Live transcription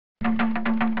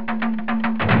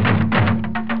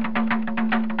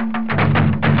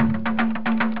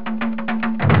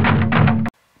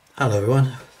Hello everyone.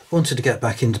 I wanted to get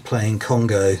back into playing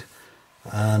Congo,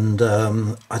 and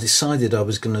I decided I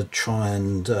was going to try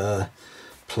and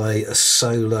play a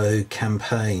solo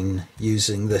campaign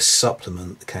using this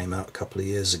supplement that came out a couple of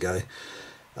years ago.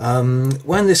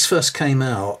 When this first came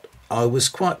out, I was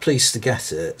quite pleased to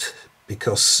get it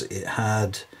because it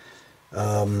had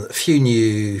a few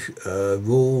new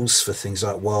rules for things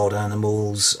like wild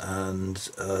animals and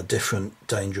different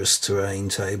dangerous terrain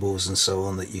tables and so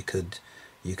on that you could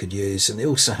use, and it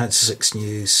also had 6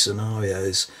 new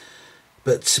scenarios.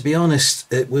 But to be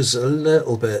honest, it was a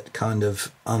little bit kind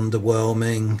of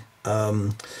underwhelming.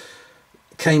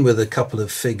 Came with a couple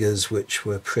of figures which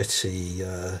were pretty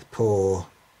poor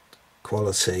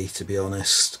quality, to be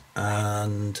honest,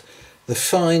 and the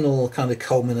final kind of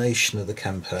culmination of the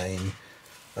campaign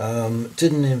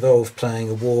didn't involve playing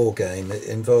a war game. It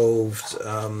involved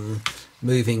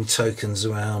moving tokens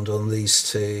around on these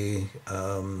two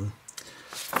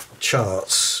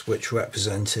charts, which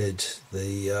represented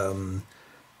the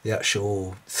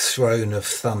actual throne of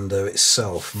thunder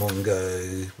itself,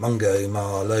 Mungo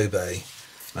Mah Lobeh,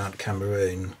 Mount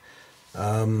Cameroon.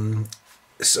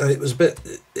 So it was a bit,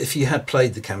 if you had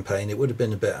played the campaign, it would have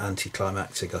been a bit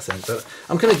anticlimactic, I think. But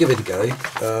I'm going to give it a go.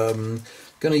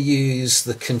 Going to use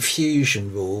the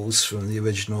confusion rules from the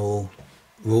original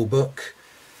rule book,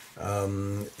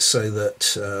 so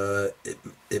that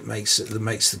it makes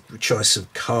the choice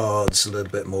of cards a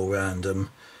little bit more random,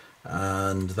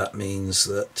 and that means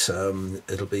that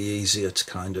it'll be easier to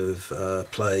kind of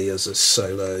play as a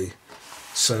solo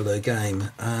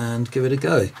game and give it a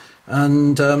go.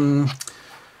 And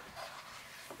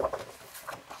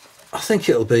I think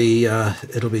it'll be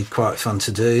quite fun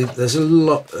to do. There's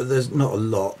not a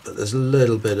lot, but there's a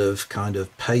little bit of kind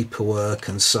of paperwork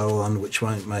and so on, which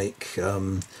won't make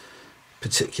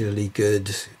particularly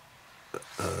good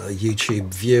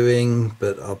YouTube viewing,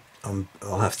 but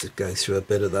I'll have to go through a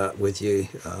bit of that with you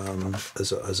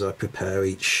as I prepare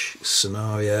each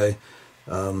scenario.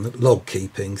 Log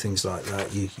keeping, things like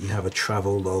that. You have a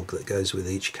travel log that goes with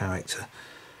each character,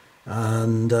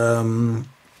 and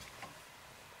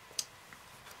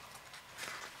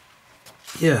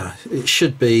yeah, it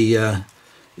should be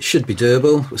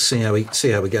doable. We'll see how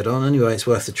we get on. Anyway, it's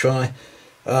worth a try.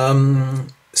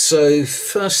 So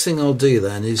first thing I'll do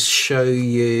then is show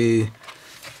you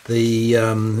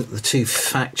the two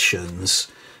factions.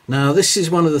 Now, this is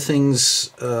one of the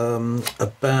things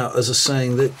about, as I was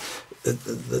saying, that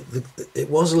it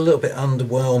was a little bit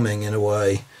underwhelming in a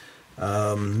way,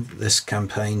 this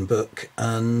campaign book,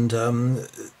 and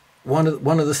one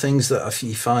of the things that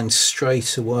you find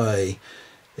straight away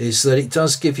is that it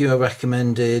does give you a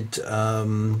recommended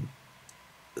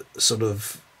sort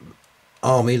of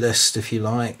army list, if you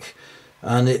like,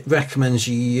 and it recommends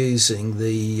you using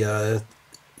the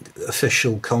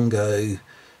official Congo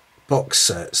box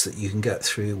sets that you can get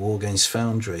through War Games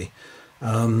Foundry.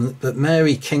 But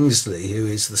Mary Kingsley, who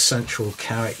is the central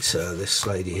character, this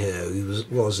lady here, who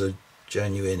was a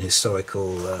genuine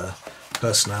historical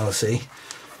personality,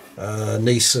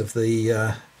 niece of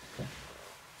the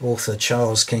author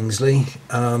Charles Kingsley,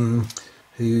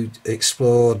 who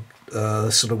explored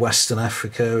sort of Western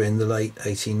Africa in the late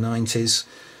 1890s.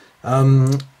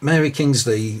 Mary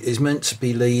Kingsley is meant to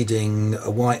be leading a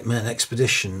white men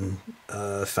expedition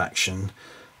faction,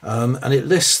 and it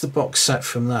lists the box set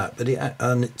from that, but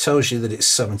it tells you that it's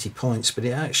 70 points, but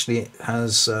it actually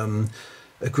has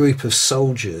a group of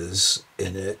soldiers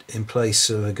in it in place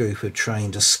of a group of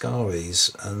trained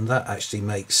Askaris, and that actually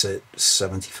makes it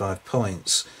 75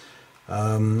 points.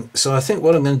 So I think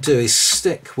what I'm going to do is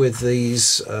stick with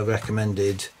these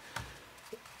recommended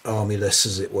army lists,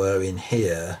 as it were, in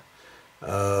here,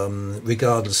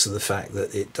 regardless of the fact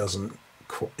that it doesn't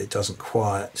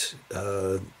quite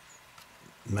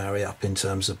marry up in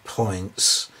terms of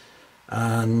points.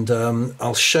 And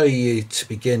I'll show you to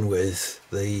begin with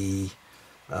the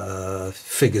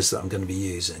figures that I'm going to be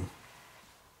using.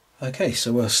 Okay,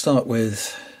 so we'll start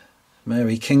with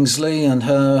Mary Kingsley and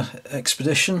her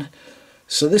expedition.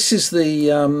 So this is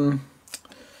the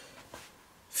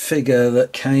figure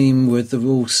that came with the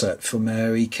rule set for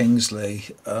Mary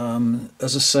Kingsley.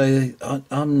 As I say,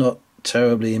 I'm not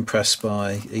terribly impressed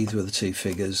by either of the two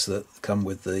figures that come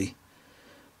with the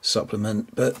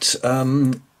supplement, but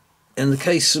in the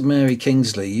case of Mary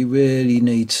Kingsley, you really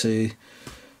need to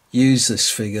use this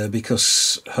figure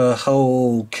because her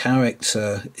whole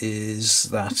character is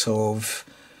that of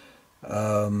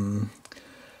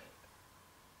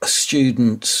a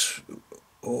student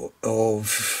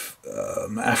of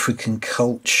African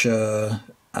culture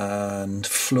and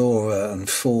flora and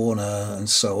fauna and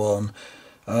so on.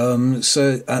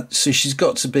 So she's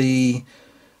got to be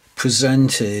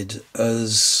presented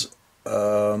as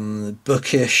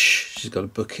bookish. She's got a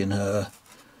book in her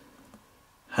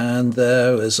hand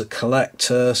there, as a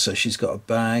collector, so she's got a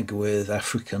bag with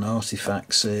African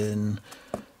artifacts in.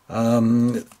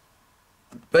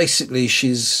 Basically,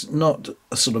 she's not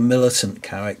a sort of militant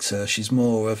character. She's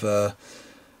more of a,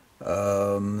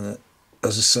 as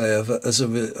I say,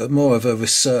 more of a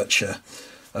researcher.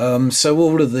 So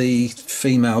all of the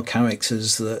female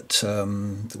characters that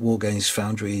the War Games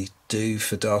Foundry do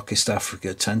for Darkest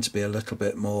Africa tend to be a little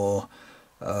bit more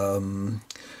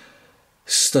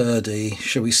sturdy,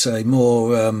 shall we say,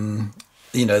 more,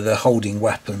 you know, they're holding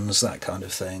weapons, that kind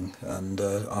of thing, and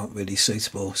aren't really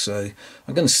suitable. So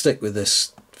I'm going to stick with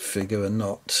this figure and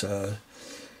not,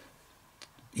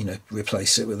 you know,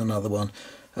 replace it with another one.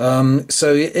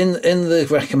 So in the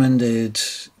recommended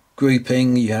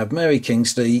grouping, you have Mary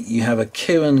Kingsley, you have a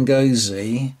Kiran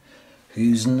Gozi,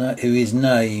 who is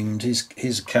named,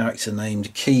 his character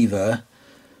named Kiva.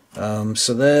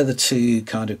 So they're the two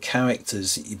kind of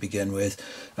characters that you begin with.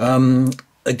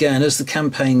 Again, as the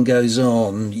campaign goes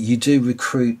on, you do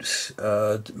recruit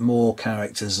more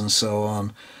characters and so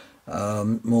on,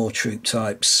 more troop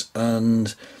types,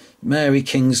 and Mary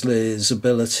Kingsley's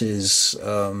abilities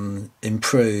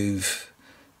improve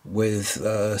with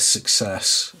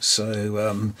success.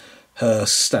 So her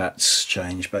stats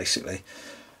change, basically.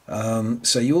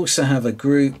 So you also have a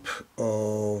group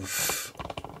of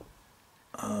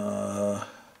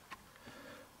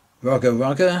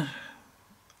Raga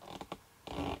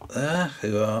there,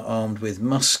 who are armed with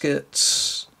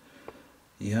muskets.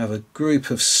 You have a group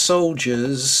of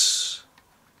soldiers,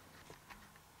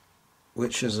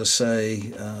 which, as I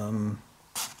say,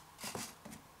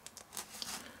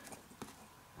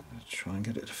 try and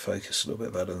get it to focus a little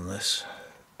bit better than this.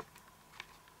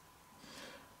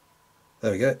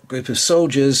 There we go, group of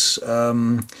soldiers.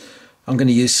 I'm going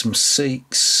to use some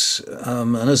Sikhs,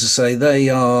 and as I say, they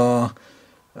are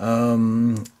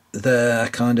there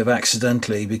kind of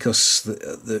accidentally, because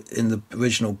in the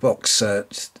original box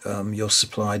set you're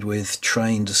supplied with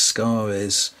trained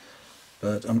Askaris,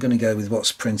 but I'm going to go with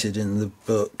what's printed in the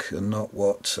book and not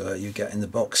what you get in the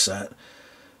box set.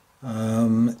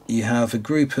 You have a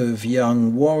group of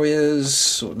young warriors,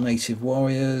 sort of native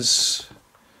warriors,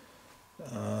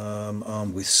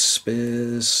 armed with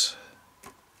spears.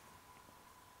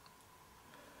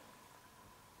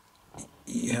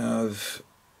 You have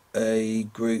a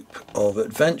group of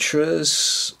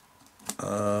adventurers.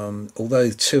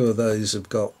 Although two of those have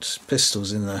got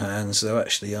pistols in their hands, they're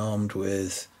actually armed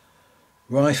with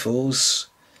rifles.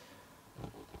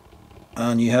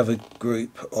 And you have a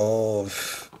group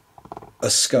of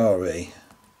Askari.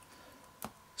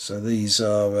 So these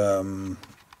are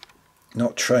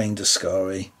not trained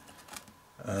Askari,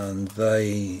 and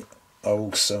they are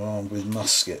also armed with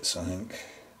muskets, I think.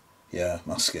 Yeah,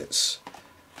 muskets.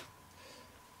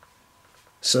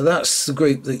 So that's the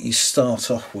group that you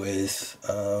start off with,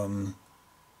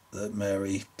 that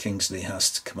Mary Kingsley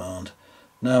has to command.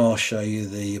 Now I'll show you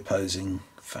the opposing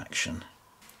faction.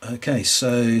 Okay,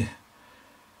 so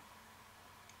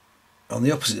on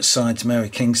the opposite side to Mary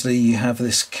Kingsley, you have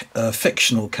this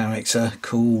fictional character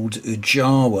called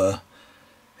Ujawa,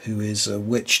 who is a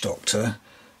witch doctor.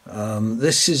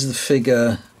 This is the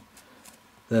figure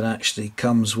that actually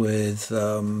comes with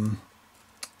the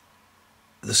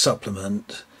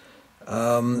supplement.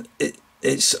 I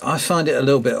find it a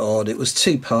little bit odd. It was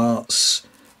 2 parts.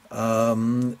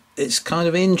 It's kind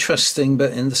of interesting,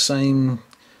 but in the same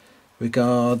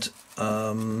regard,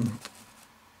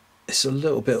 it's a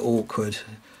little bit awkward,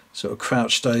 sort of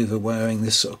crouched over wearing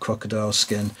this sort of crocodile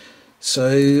skin.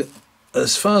 So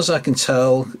as far as I can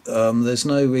tell, there's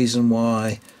no reason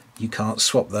why you can't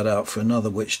swap that out for another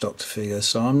Witch Doctor figure,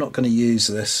 so I'm not going to use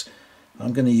this.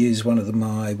 I'm going to use one of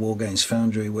my War Games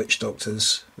Foundry Witch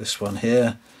Doctors, this one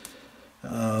here.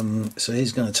 So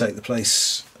he's going to take the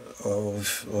place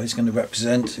of, or he's going to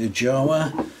represent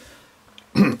Ujawa.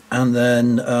 And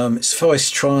then it's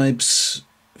Forest Tribes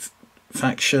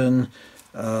faction.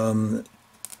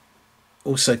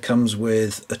 Also comes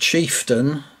with a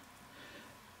chieftain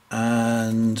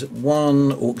and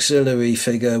one auxiliary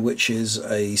figure, which is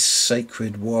a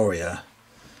sacred warrior.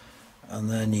 And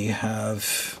then you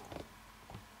have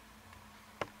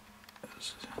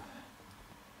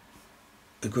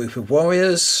a group of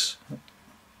warriors.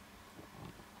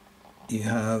 You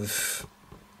have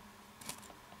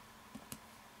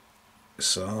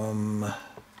some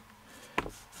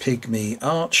pygmy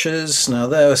archers. Now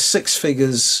there are 6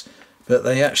 figures, but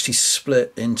they actually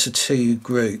split into 2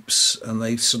 groups, and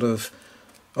they sort of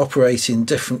operate in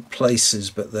different places,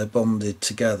 but they're bonded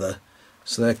together,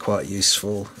 so they're quite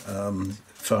useful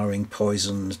firing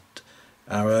poisoned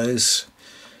arrows.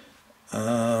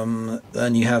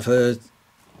 Then you have a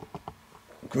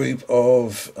group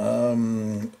of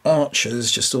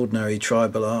archers, just ordinary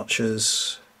tribal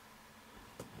archers,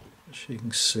 as you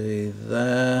can see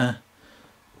there.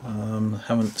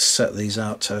 Haven't set these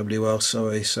out terribly well,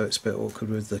 sorry, so it's a bit awkward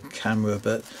with the camera,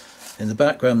 but in the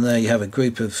background there you have a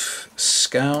group of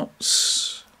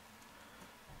scouts,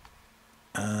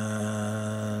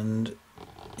 and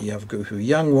you have a group of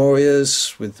young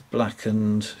warriors with black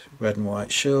and red and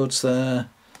white shields there,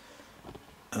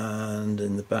 and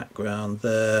in the background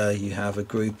there you have a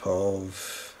group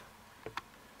of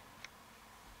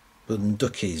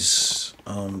bundukis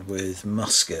armed with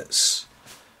muskets.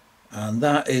 And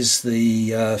that is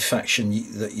the faction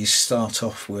that you start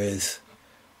off with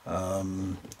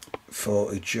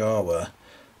for Ujawa.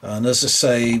 And as I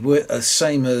say,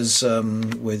 same as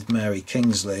with Mary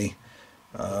Kingsley,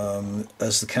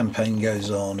 as the campaign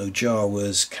goes on,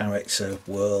 Ujawa's character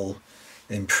will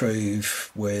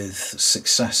improve with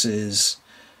successes,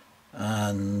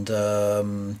 and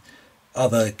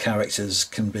other characters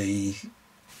can be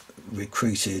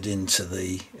recruited into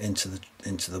the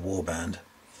warband.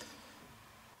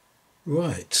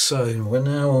 Right, so we're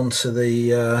now on to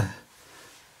the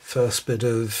first bit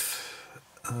of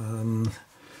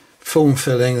form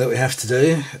filling that we have to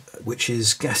do, which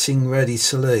is getting ready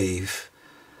to leave.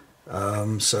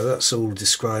 So that's all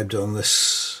described on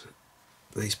these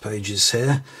pages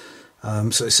here.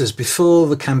 So it says, before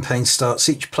the campaign starts,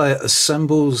 each player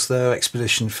assembles their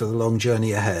expedition for the long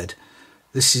journey ahead.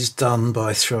 This is done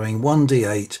by throwing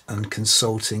 1d8 and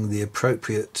consulting the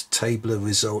appropriate table of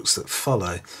results that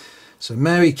follow. So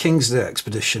Mary Kingsley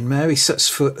expedition. Mary sets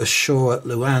foot ashore at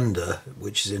Luanda,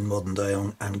 which is in modern-day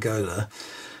Angola,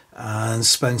 and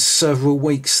spends several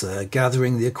weeks there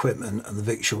gathering the equipment and the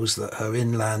victuals that her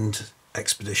inland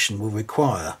expedition will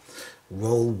require.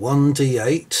 Roll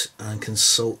 1d8 and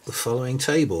consult the following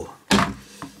table.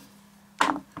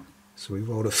 So we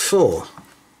rolled a 4.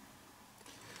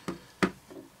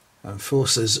 And 4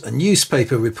 says, a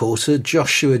newspaper reporter,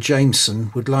 Joshua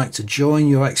Jameson, would like to join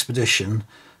your expedition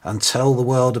and tell the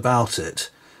world about it.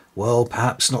 Well,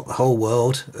 perhaps not the whole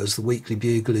world, as the Weekly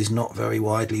Bugle is not very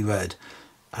widely read.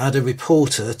 Add a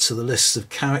reporter to the list of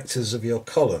characters of your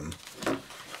column.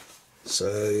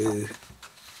 So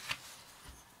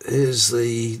here's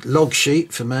the log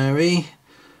sheet for Mary.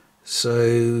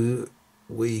 So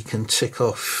we can tick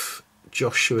off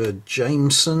Joshua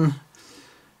Jameson,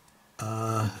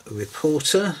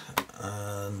 reporter,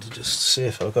 and just see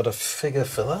if I've got a figure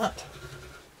for that.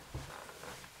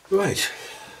 Right,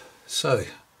 so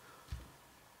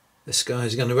this guy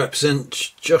is going to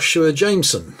represent Joshua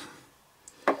Jameson.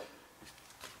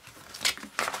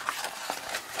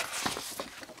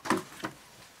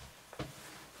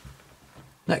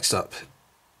 Next up,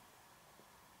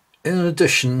 in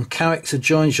addition, character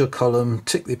joins your column,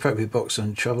 tick the appropriate box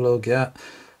on travelogue, yeah.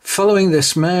 Following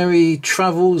this, Mary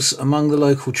travels among the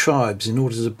local tribes in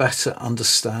order to better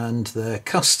understand their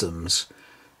customs.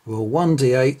 Roll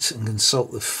 1d8 and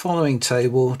consult the following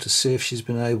table to see if she's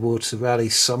been able to rally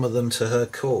some of them to her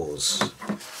cause.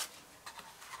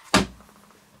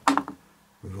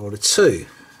 We rolled a 2.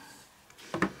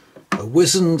 A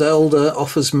wizened elder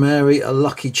offers Mary a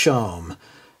lucky charm.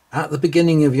 At the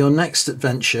beginning of your next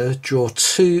adventure, draw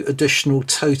 2 additional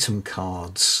totem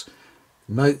cards.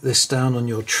 Note this down on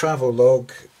your travel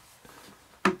log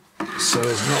so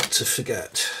as not to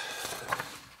forget.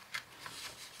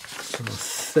 So I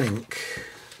think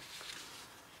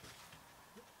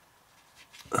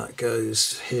that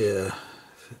goes here.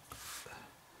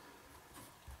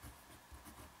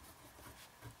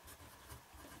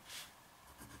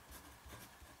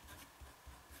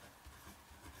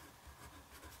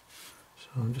 So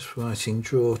I'm just writing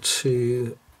draw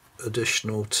 2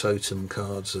 additional totem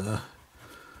cards there.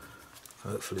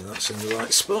 Hopefully that's in the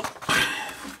right spot.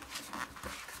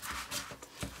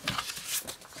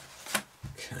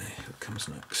 Okay, what comes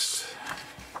next?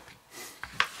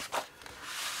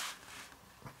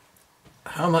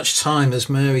 How much time has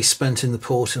Mary spent in the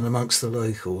port and amongst the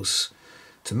locals?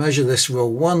 To measure this,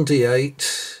 roll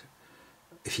 1d8.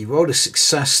 If you roll a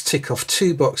success, tick off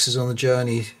 2 boxes on the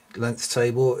journey length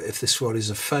table. If this roll is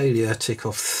a failure, tick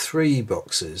off 3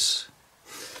 boxes.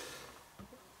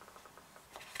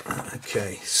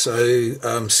 Okay,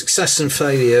 so success and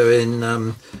failure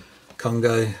in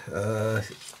Congo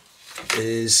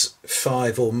is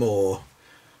 5 or more.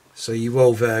 So you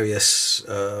roll various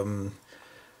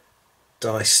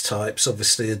dice types.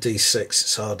 Obviously a d6,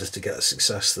 it's harder to get a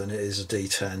success than it is a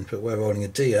d10, but we're rolling a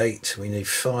d8, we need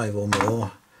 5 or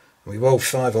more. We roll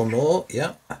 5 or more,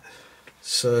 yeah.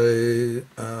 So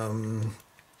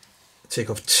tick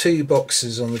off 2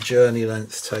 boxes on the journey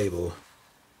length table.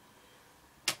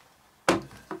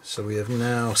 So we have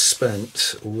now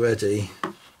spent already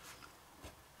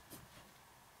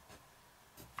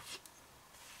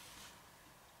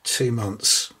two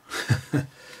months.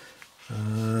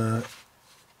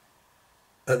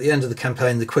 At the end of the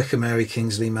campaign, the quicker Mary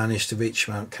Kingsley managed to reach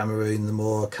Mount Cameroon, the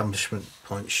more accomplishment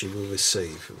points she will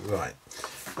receive. Right,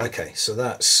 okay, so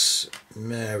that's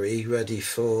Mary ready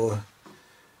for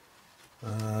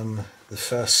the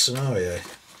first scenario.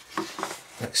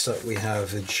 Next up we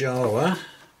have Jawa.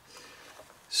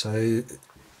 So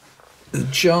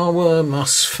Jawa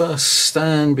must first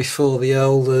stand before the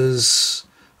elders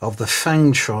of the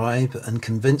Fang tribe and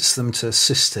convince them to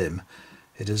assist him.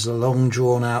 It is a long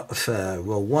drawn out affair.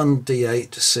 Roll 1d8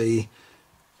 to see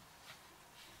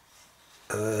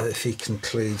if he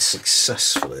concludes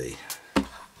successfully.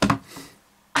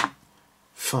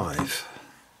 5.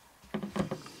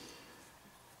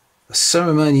 A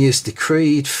ceremony is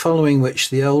decreed, following which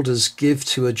the elders give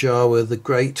to Ajawa the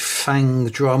great Fang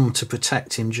drum to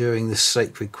protect him during this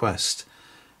sacred quest.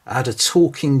 Add a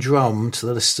talking drum to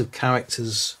the list of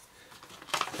characters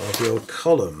of your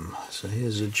column. So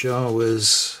here's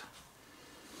Ajawa's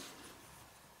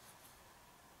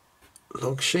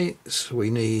log sheets. We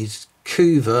need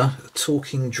Kuva, a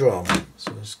talking drum.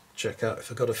 So let's check out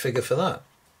if I've got a figure for that.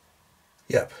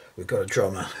 Yep, we've got a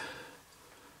drummer,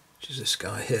 which is this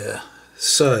guy here.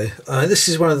 So this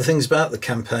is one of the things about the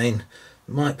campaign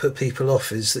that might put people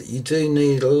off, is that you do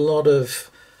need a lot of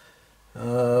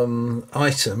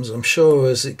items. I'm sure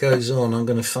as it goes on I'm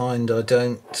going to find I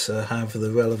don't have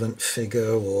the relevant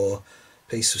figure or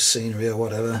piece of scenery or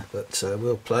whatever, but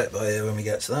we'll play it by ear when we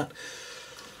get to that.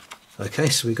 Okay,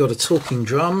 so we've got a talking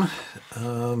drum.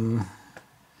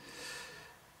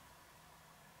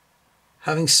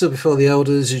 Having stood before the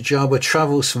elders, Ujaba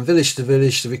travels from village to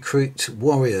village to recruit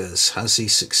warriors. Has he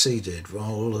succeeded?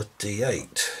 Roll a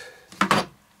d8.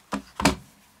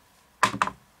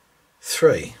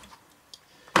 3.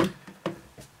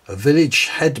 A village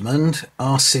headman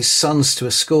asks his sons to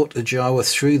escort Ajawa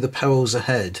through the perils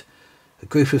ahead. A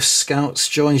group of scouts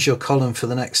joins your column for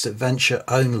the next adventure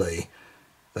only.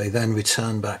 They then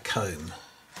return back home.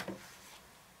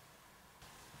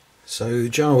 So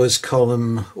Ajawa's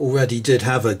column already did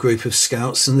have a group of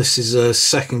scouts, and this is a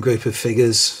second group of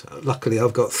figures. Luckily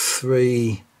I've got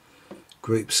 3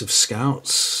 groups of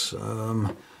scouts.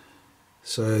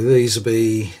 So these will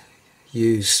be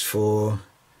used for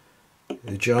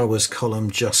Ajawa's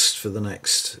column just for the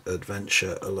next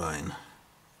adventure alone.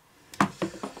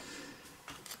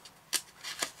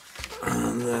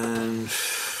 And then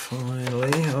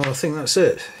finally, I think that's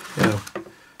it. Yeah,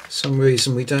 for some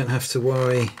reason we don't have to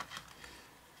worry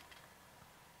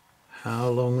how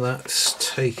long that's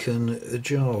taken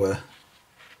Ajawa.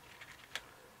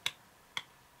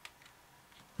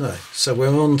 No, so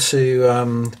we're on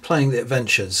to playing the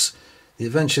adventures. The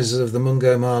adventures of the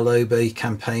Mungo Mah Lobeh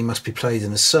campaign must be played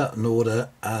in a certain order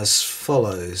as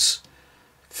follows.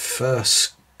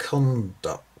 First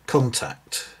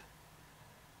contact.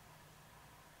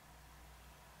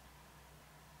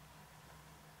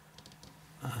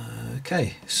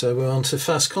 Okay, so we're on to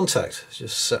first contact.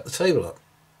 Just set the table up.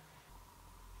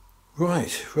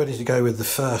 Right, ready to go with the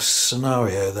first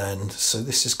scenario then. So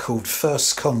this is called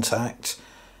First Contact,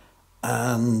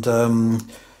 and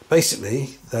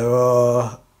basically there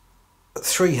are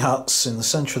 3 huts in the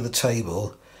centre of the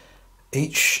table,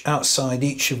 outside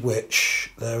each of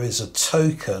which there is a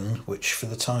token which for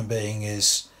the time being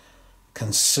is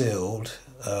concealed.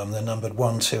 They're numbered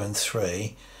 1, 2 and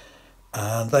 3,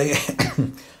 and they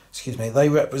excuse me, they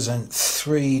represent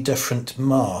 3 different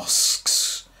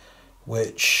masks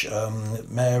which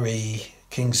Mary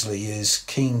Kingsley is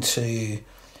keen to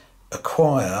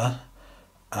acquire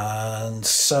and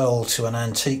sell to an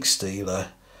antiques dealer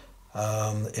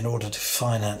in order to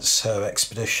finance her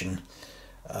expedition.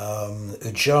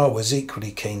 Ujar was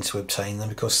equally keen to obtain them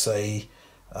because they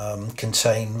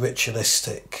contain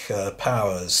ritualistic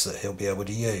powers that he'll be able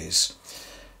to use.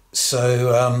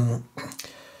 So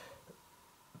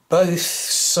both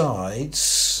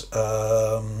sides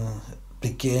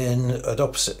begin at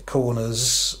opposite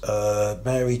corners.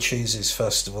 Mary chooses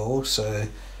first of all, so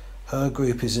her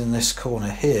group is in this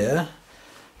corner here.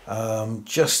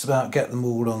 Just about get them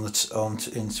all on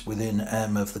within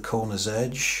M of the corner's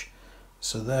edge,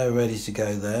 so they're ready to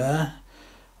go there.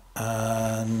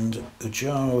 And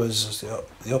Ujara is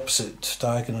the opposite,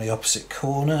 diagonally opposite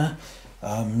corner.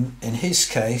 In his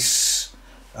case,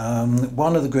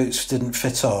 one of the groups didn't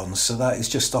fit on, so that is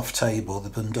just off table. The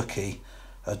bunduki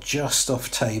are just off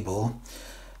table.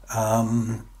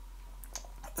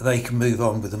 they can move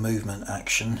on with the movement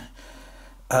action.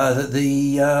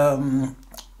 The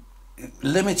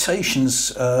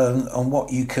limitations on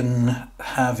what you can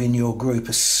have in your group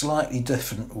are slightly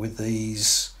different with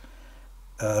these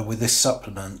with this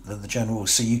supplement than the general.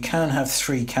 So you can have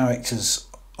 3 characters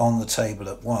on the table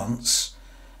at once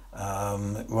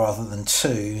rather than 2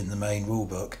 in the main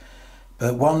rulebook.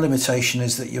 But one limitation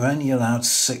is that you're only allowed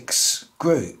 6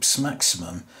 groups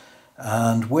maximum.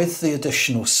 And with the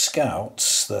additional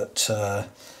scouts that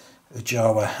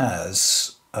Jawa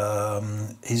has,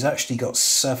 he's actually got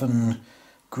 7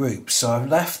 groups. So I've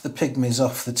left the pygmies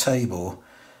off the table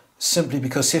simply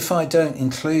because if I don't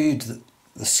include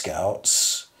the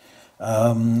scouts,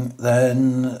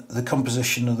 then the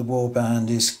composition of the warband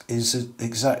is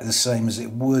exactly the same as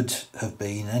it would have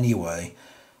been anyway.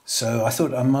 So I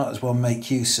thought I might as well make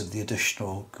use of the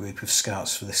additional group of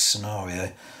scouts for this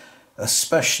scenario,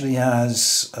 especially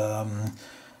as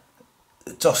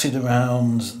dotted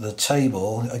around the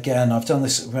table, again I've done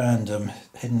this at random,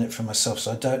 hidden it from myself,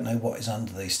 so I don't know what is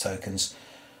under these tokens.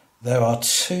 There are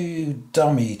 2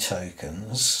 dummy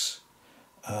tokens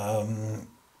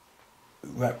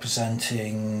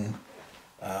representing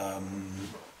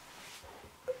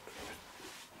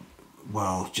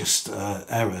just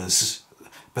errors,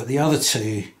 but the other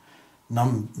 2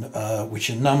 which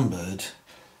are numbered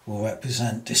will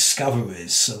represent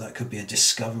discoveries. So that could be a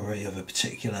discovery of a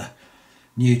particular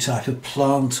new type of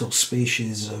plant or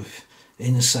species of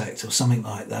insect or something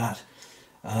like that.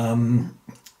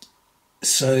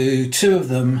 So 2 of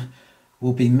them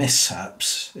will be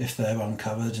mishaps if they're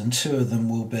uncovered, and 2 of them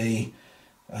will be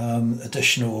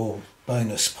additional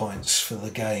bonus points for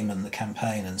the game and the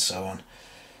campaign and so on.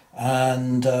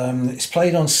 And it's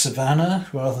played on savannah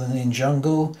rather than in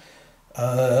jungle.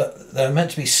 There are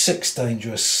meant to be 6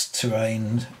 dangerous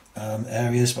terrain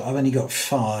areas, but I've only got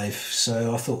 5,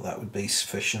 so I thought that would be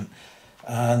sufficient.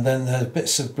 And then there are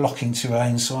bits of blocking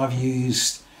terrain, so I've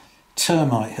used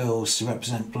termite hills to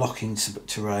represent blocking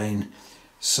terrain,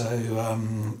 so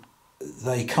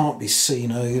they can't be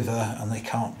seen over and they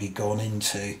can't be gone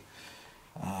into.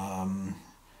 And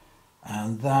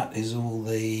that is all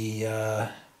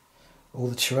the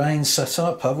terrain set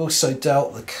up. I've also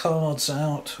dealt the cards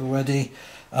out already.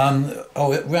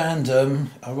 At random,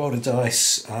 I rolled a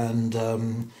dice, and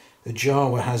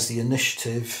Jawa has the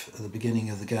initiative at the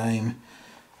beginning of the game,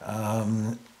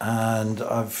 and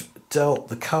I've dealt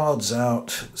the cards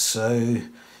out. So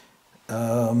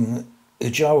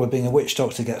Jawa, being a witch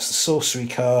doctor, gets the sorcery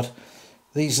card.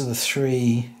 These are the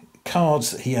 3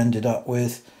 cards that he ended up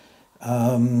with.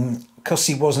 Because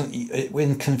he wasn't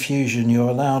in confusion, you're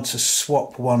allowed to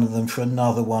swap one of them for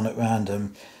another one at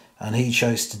random, and he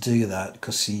chose to do that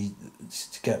because to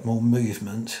get more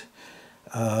movement.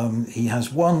 He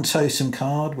has 1 totem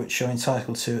card which you're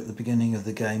entitled to at the beginning of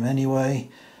the game anyway.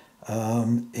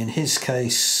 In his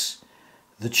case,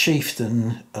 the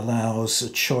chieftain allows a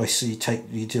choice, so you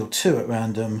deal 2 at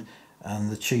random,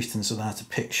 and the chieftain's allowed to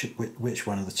pick which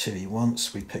one of the 2 he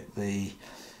wants. We pick the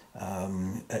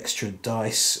extra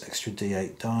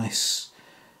D8 dice,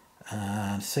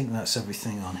 and I think that's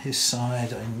everything on his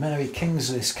side. In Mary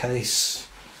Kingsley's case,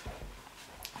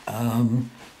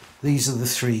 these are the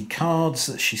 3 cards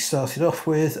that she started off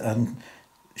with, and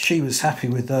she was happy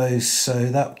with those, so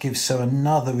that gives her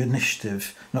another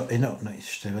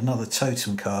another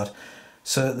totem card.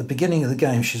 So at the beginning of the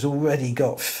game she's already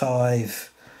got 5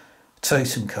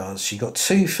 totem cards. She got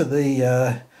 2 for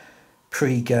the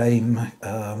pre-game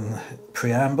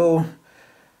preamble,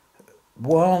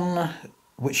 1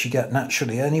 which you get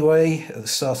naturally anyway at the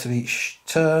start of each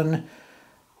turn,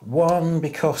 1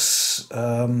 because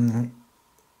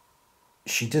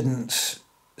she didn't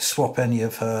swap any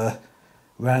of her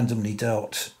randomly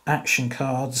dealt action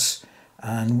cards,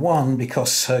 and 1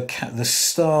 because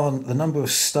the number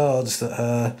of stars that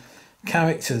her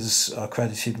characters are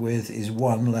credited with is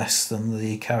 1 less than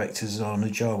the characters on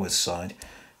Ajawa's side.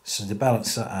 So to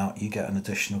balance that out, you get an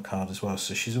additional card as well.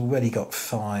 So she's already got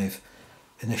 5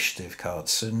 initiative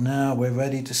cards. So now we're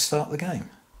ready to start the game.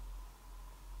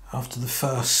 After the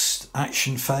first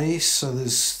action phase, so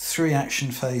there's 3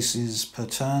 action phases per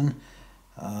turn.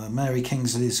 Mary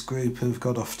Kingsley's group have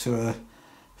got off to a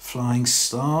flying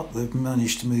start. They've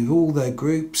managed to move all their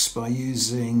groups by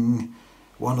using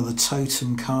one of the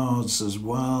totem cards as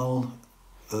well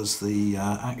as the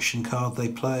action card they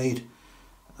played.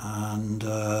 And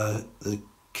the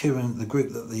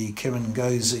group that the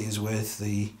Kirangozi is with,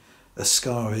 the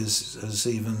Askaris, has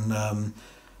even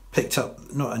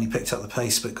not only picked up the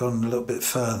pace but gone a little bit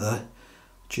further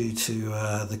due to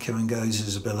the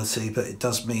Kirangozi's ability, but it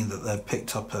does mean that they've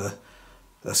picked up a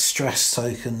a stress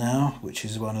token now, which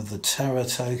is one of the terror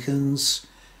tokens.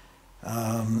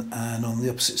 And on the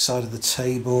opposite side of the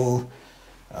table,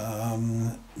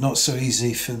 not so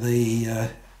easy for the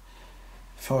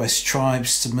forest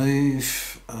tribes to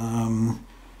move,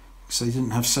 so they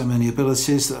didn't have so many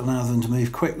abilities that allow them to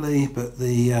move quickly, but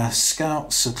the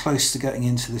scouts are close to getting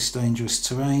into this dangerous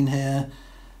terrain here.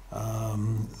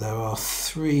 There are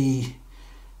 3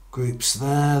 groups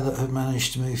there that have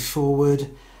managed to move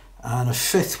forward, and a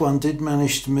 5th one did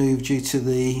manage to move due to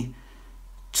the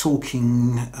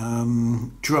talking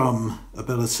drum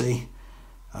ability,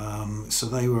 so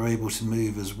they were able to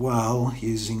move as well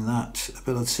using that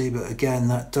ability. But again,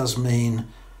 that does mean,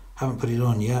 haven't put it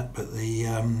on yet, but the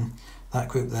that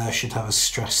group there should have a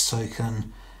stress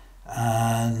token,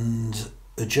 and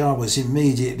Ajawa's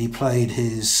immediately played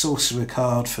his sorcerer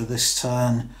card for this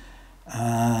turn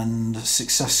and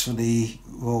successfully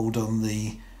rolled on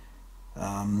the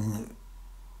I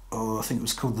think it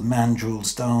was called the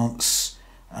Mandrel's Dance,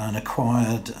 and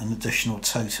acquired an additional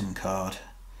totem card.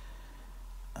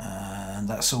 And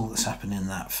that's all that's happened in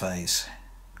that phase.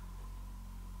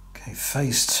 Okay,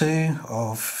 phase 2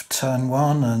 of turn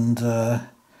 1, and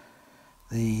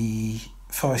the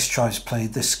forest tribes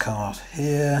played this card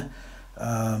here.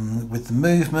 With the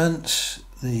movement,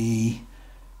 the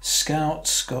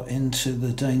scouts got into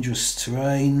the dangerous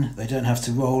terrain. They don't have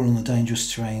to roll on the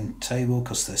dangerous terrain table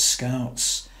because they're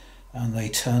scouts, and they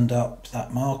turned up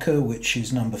that marker, which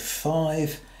is number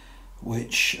 5,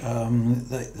 which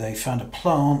they found a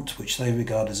plant which they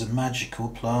regard as a magical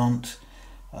plant.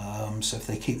 So if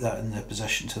they keep that in their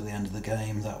possession till the end of the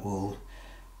game, that will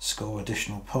score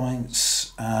additional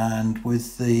points. And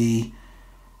with the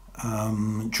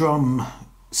drum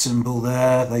symbol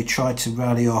there, they tried to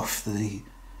rally off the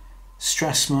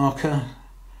stress marker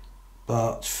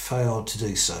but failed to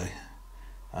do so,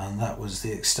 and that was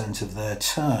the extent of their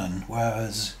turn.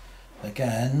 Whereas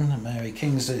again, Mary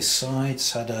Kingsley's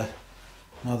sides had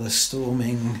another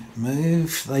storming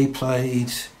move. They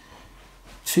played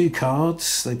 2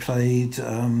 cards. They played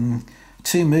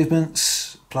 2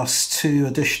 movements plus 2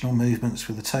 additional movements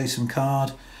with the totem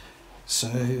card. So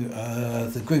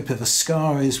the group of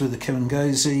Askaris with the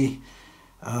Kirangozi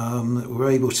were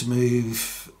able to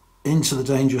move into the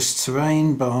dangerous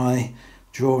terrain by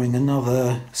drawing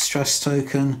another stress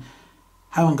token.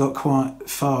 Haven't got quite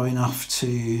far enough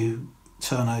to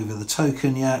turn over the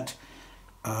token yet.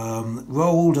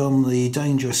 Rolled on the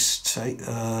dangerous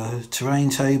terrain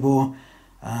table,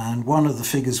 and one of the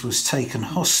figures was taken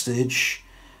hostage,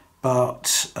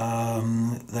 but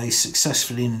they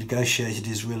successfully negotiated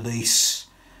his release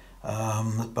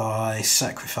by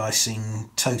sacrificing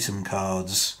totem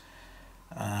cards.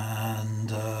 And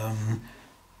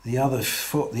the other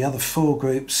 4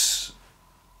 groups,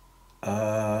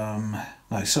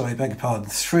 no, sorry, beg your pardon,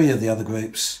 3 of the other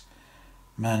groups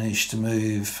managed to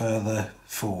move further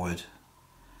forward.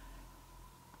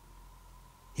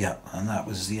 Yeah, and that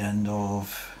was the end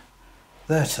of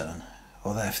their turn,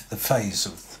 or the phase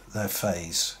of their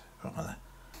phase.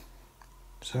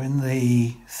 So in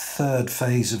the 3rd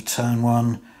phase of turn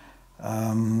 1,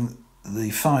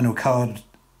 the final card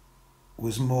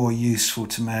was more useful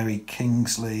to Mary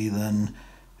Kingsley than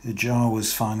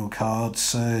Ajawa's final card.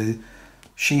 So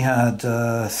she had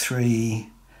 3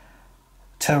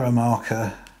 terror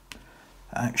marker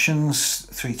actions,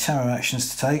 3 terror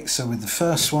actions to take. So with the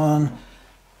first one,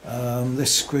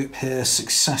 this group here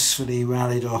successfully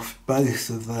rallied off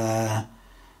both of their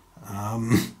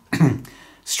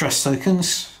stress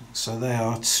tokens, so they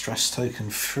are stress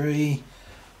token free,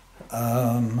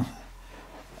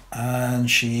 and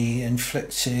she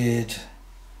inflicted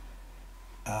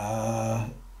a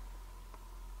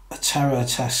terror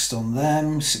test on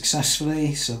them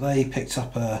successfully, so they picked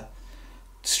up a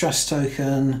stress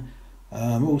token.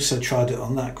 Also tried it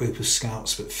on that group of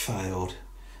scouts but failed.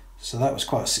 So that was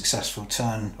quite a successful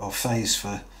turn or phase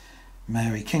for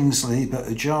Mary Kingsley, but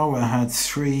Ajawa had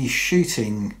 3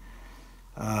 shooting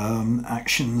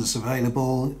actions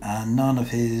available, and none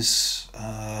of his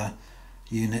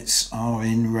units are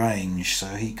in range,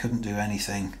 so he couldn't do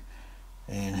anything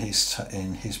in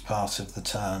his part of the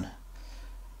turn.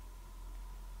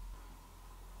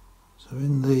 So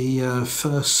in the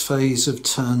first phase of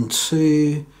turn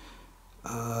 2,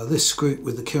 this group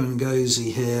with the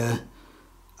Kirangozi here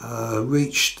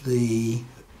reached the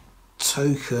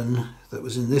token that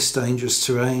was in this dangerous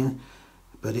terrain,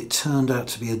 but it turned out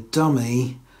to be a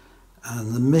dummy,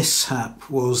 and the mishap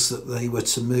was that they were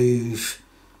to move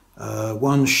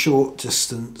 1 short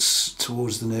distance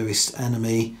towards the nearest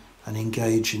enemy and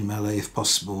engage in melee if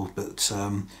possible, but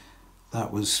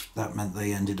that meant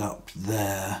they ended up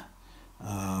there.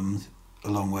 a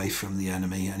long way from the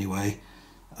enemy anyway.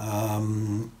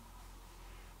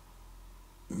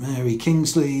 Mary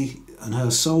Kingsley and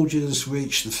her soldiers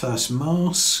reached the first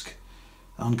mask,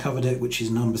 uncovered it, which is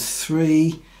number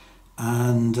 3,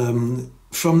 and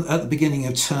from at the beginning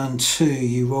of turn 2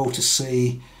 you roll to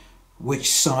see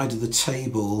which side of the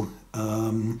table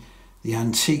the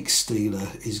antiques dealer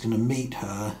is going to meet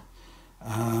her,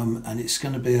 and it's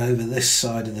going to be over this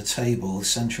side of the table, the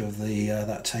centre of the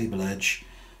that table edge,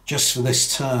 just for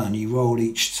this turn. You roll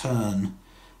each turn,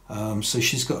 so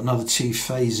she's got another 2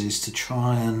 phases to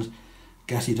try and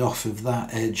get it off of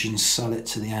that edge and sell it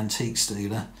to the antiques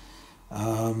dealer.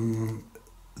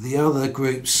 The other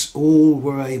groups all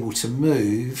were able to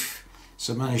move,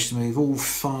 so managed to move all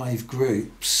 5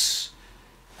 groups,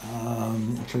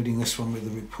 including this one with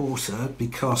the reporter,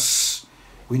 because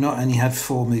we not only had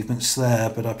 4 movements there,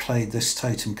 but I played this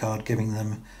totem card giving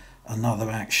them another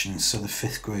action, so the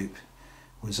 5th group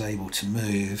was able to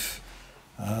move.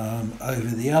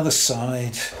 Over the other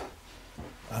side,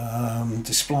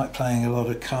 despite playing a lot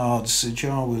of cards, the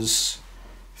Jawa's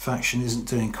faction isn't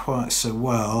doing quite so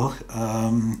well.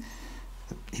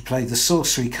 He played the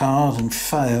sorcery card and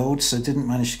failed, so didn't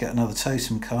manage to get another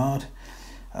totem card.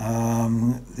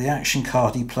 The action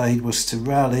card he played was to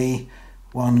rally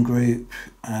one group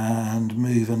and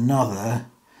move another,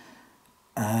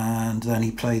 and then he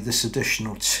played this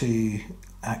additional 2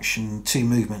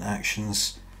 movement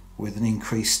actions with an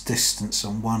increased distance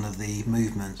on one of the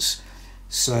movements.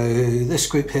 So this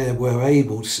group here were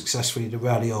able to successfully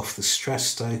rally off the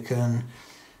stress token.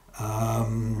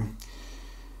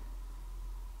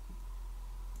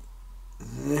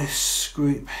 This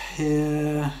group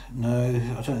here, no,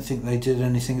 I don't think they did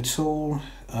anything at all.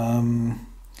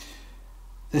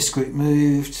 This group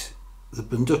moved, the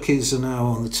Bundukis are now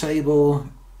on the table,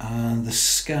 and the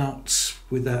scouts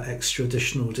with that extra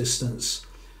additional distance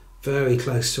very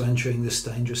close to entering this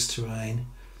dangerous terrain,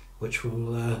 which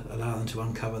will allow them to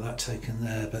uncover that token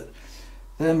there, but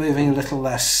they're moving a little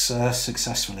less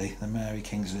successfully than Mary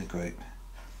Kingsley's group.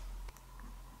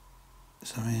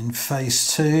 So in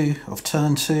phase 2 of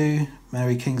turn 2,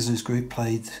 Mary Kingsley's group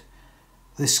played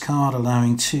this card,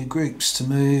 allowing 2 groups to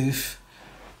move.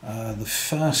 The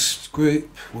first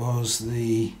group was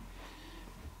the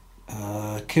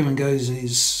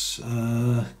Kirangozi's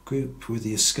group with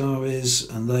the Ascaris,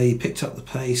 and they picked up the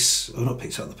pace, or not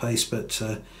picked up the pace, but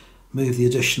moved the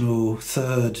additional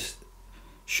 3rd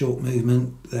short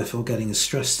movement, therefore getting a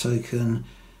stress token,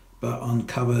 but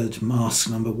uncovered mask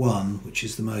number 1, which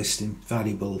is the most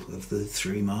valuable of the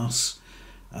 3 masks.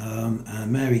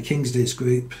 And Mary Kingsley's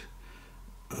group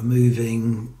are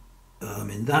moving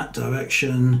in that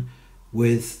direction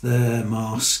with their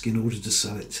mask in order to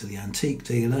sell it to the antique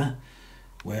dealer,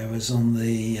 whereas on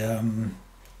the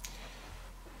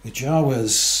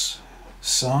Jawa's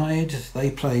side they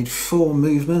played 4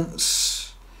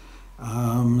 movements,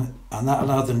 and that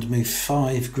allowed them to move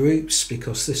 5 groups,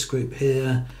 because this group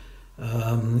here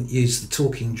used the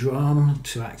talking drum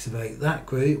to activate that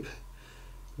group,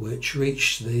 which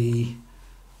reached the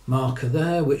marker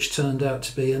there, which turned out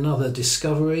to be another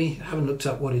discovery. I haven't looked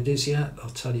up what it is yet, I'll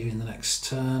tell you in the next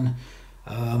turn.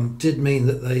 Did mean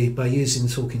that they, by using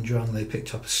the talking drum, they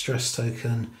picked up a stress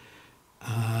token,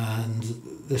 and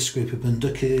this group of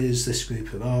Bundukis, this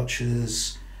group of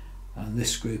archers, and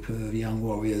this group of young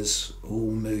warriors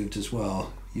all moved as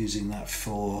well, using that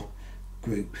 4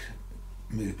 group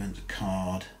movement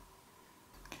card.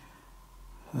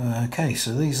 Okay,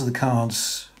 so these are the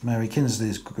cards Mary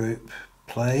Kingsley's group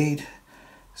played.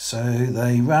 So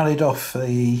they rallied off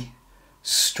a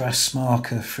stress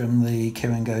marker from the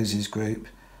Kirangozi's group,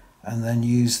 and then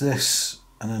used this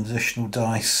and an additional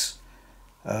dice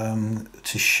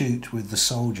to shoot with the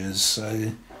soldiers.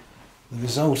 So the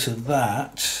result of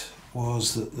that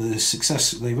was that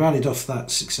they rallied off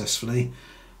that successfully.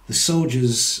 The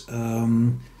soldiers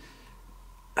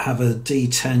have a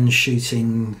D10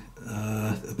 shooting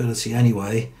ability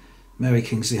anyway. Mary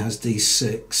Kingsley has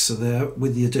D6, so they're,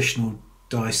 with the additional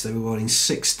dice, they were rolling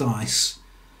 6 dice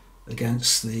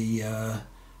against the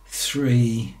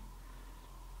 3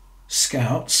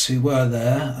 scouts who were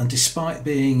there, and despite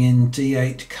being in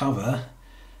D8 cover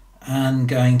and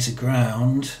going to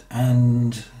ground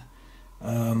and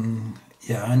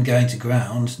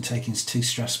taking 2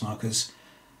 stress markers,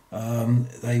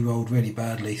 they rolled really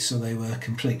badly, so they were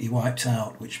completely wiped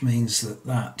out, which means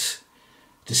that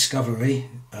discovery,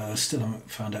 still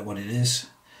haven't found out what it is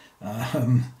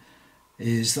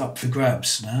up for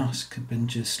grabs now. It's been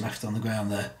just left on the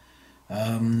ground there.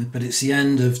 But it's the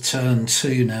end of turn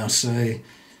 2 now, so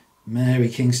Mary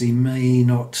Kingsley may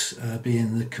not be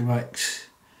in the correct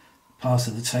part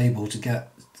of the table to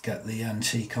get get the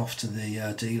antique off to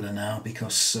the dealer now,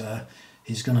 because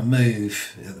he's going to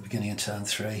move at the beginning of turn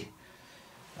 3.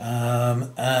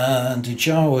 And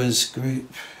Ujawa's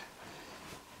group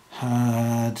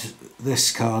had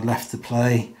this card left to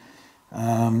play.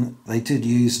 They did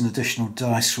use an additional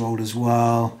dice roll as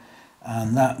well,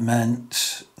 and that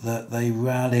meant that they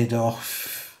rallied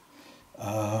off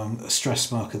a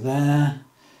stress marker there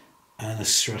and a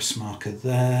stress marker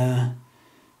there,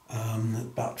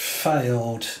 but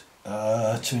failed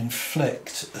to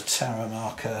inflict a terror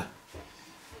marker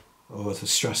or the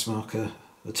stress marker,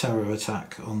 a terror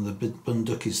attack on the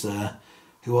Bundukis there,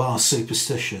 who are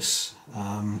superstitious,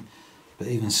 but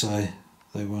even so,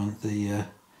 they weren't. The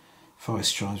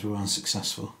forest tribes were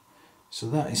unsuccessful. So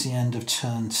that is the end of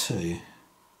turn 2.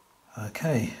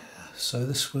 Okay, so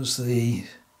this was the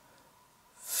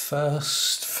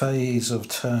first phase of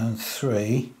turn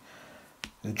 3.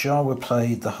 Ujawa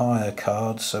played the higher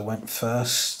card, so went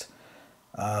first.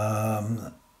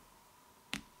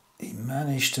 He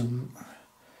managed to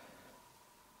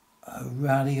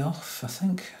rally off, I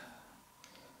think.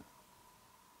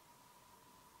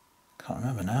 Can't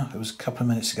remember now, it was a couple of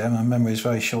minutes ago, my memory is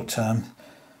very short term.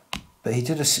 But he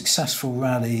did a successful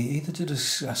rally, either did a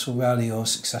successful rally or a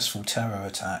successful terror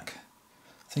attack.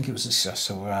 I think it was a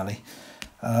successful rally.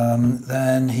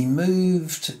 Then he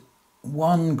moved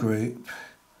one group,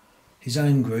 his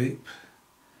own group,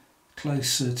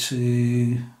 closer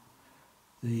to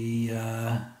the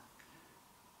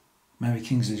Mary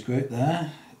Kingsley's group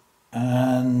there,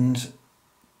 and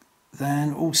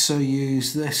then also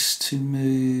used this to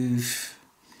move,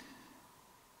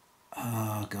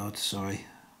 oh god, sorry,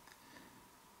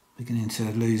 beginning to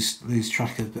lose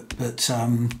track of it, but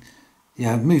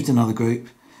yeah, moved another group.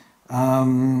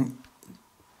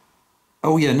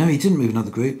 Oh yeah, no, he didn't move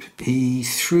another group. He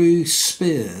threw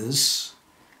spears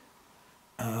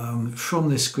from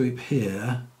this group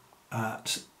here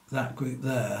at that group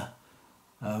there,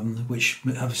 which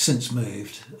have since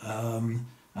moved,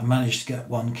 and managed to get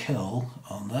one kill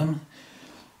on them.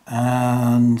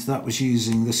 And that was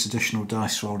using this additional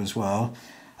dice roll as well.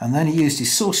 And then he used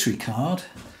his sorcery card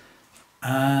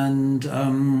and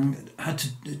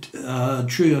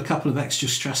drew a couple of extra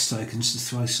stress tokens to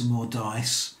throw some more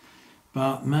dice,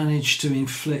 but managed to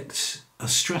inflict a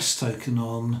stress token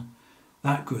on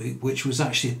that group, which was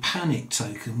actually a panic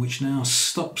token, which now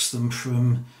stops them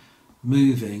from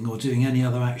moving or doing any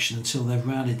other action until they've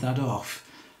rallied that off,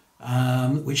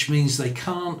 which means they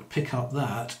can't pick up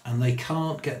that, and they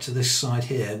can't get to this side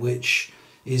here, which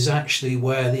is actually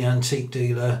where the antique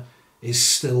dealer is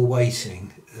still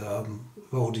waiting.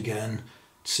 Rolled again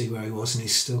to see where he was, and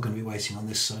he's still going to be waiting on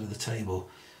this side of the table.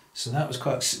 So that was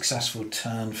quite a successful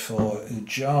turn for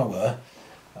Ujawa.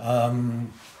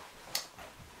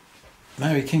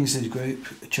 Mary Kingsley's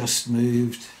group just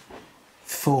moved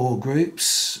 4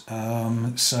 groups.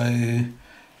 So the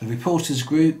reporter's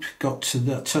group got to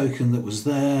that token that was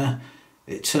there.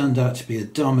 It turned out to be a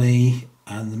dummy,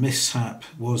 and the mishap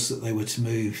was that they were to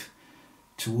move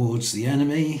towards the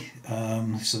enemy,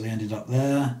 so they ended up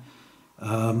there.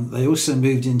 They also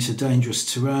moved into dangerous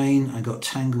terrain and got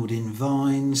tangled in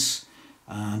vines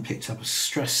and picked up a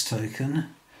stress token.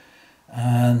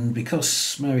 And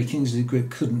because Mary Kingsley's group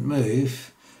couldn't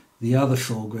move, the other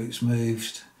 4 groups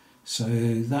moved. So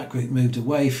that group moved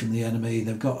away from the enemy.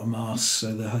 They've got a mask,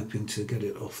 so they're hoping to get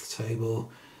it off the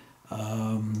table.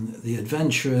 The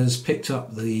adventurers picked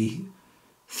up the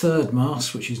 3rd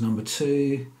mask, which is number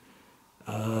 2.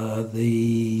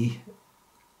 The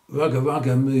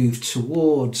Rugga moved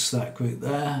towards that group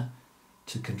there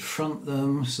to confront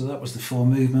them. So that was the 4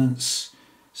 movements.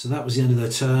 So that was the end of their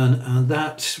turn. And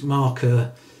that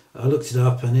marker, I looked it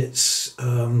up, and it's,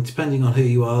 depending on who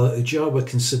you are, Ujawa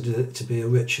considered it to be a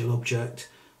ritual object,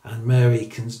 and Mary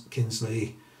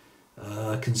Kingsley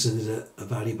considered it a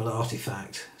valuable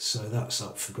artifact. So that's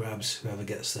up for grabs, whoever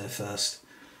gets there first.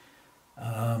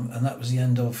 And that was the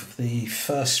end of the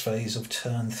first phase of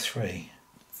turn 3.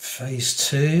 Phase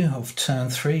 2 of turn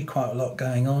 3, quite a lot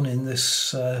going on in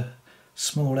this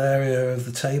small area of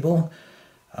the table.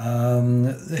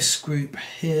 This group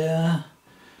here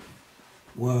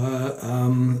were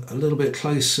a little bit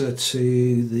closer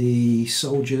to the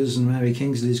soldiers and Mary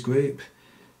Kingsley's group,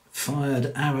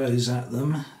 fired arrows at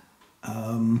them,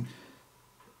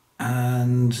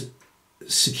 and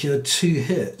secured 2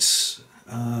 hits.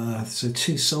 So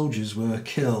 2 soldiers were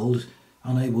killed,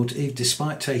 unable to,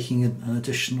 despite taking an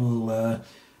additional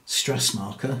stress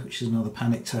marker, which is another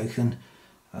panic token,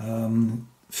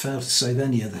 failed to save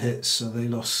any of the hits, so they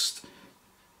lost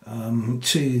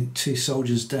 2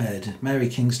 soldiers dead. Mary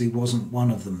Kingsley wasn't one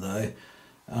of them though.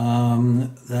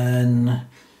 Then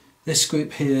This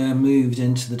group here moved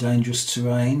into the dangerous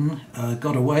terrain,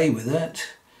 got away with it,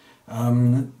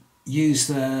 used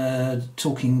their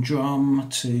talking drum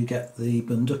to get the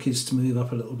bundukis to move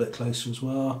up a little bit closer as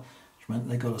well, which meant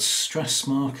they got a stress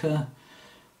marker.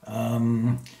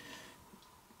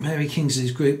 Mary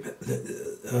Kingsley's group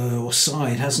or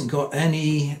side hasn't got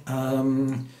any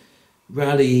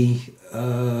rally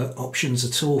options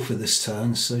at all for this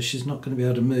turn, so she's not going to be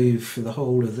able to move for the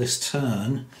whole of this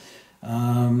turn.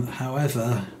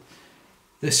 However,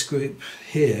 this group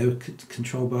here,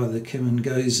 controlled by the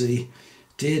Kimongozi,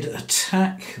 did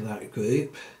attack that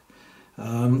group.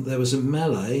 There was a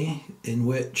melee in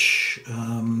which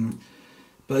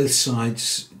both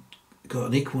sides got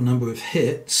an equal number of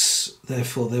hits,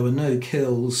 therefore there were no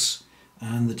kills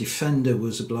and the defender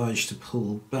was obliged to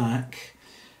pull back.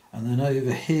 And then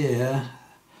over here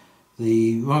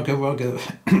the Raga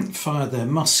fired their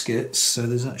muskets, so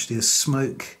there's actually a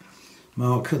smoke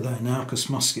marker there now because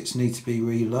muskets need to be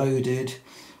reloaded.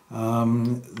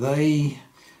 They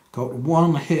got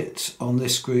one hit on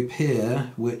this group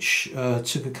here, which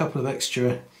took a couple of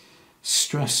extra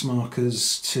stress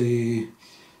markers to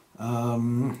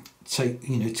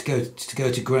to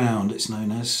go to ground, it's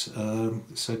known as,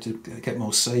 so to get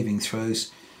more saving throws.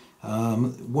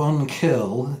 One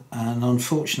kill, and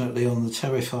unfortunately on the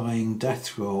terrifying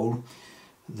death roll,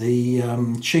 the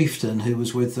chieftain who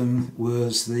was with them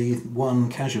was the one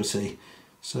casualty,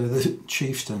 so the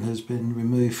chieftain has been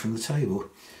removed from the table.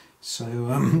 So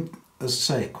as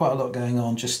I say, quite a lot going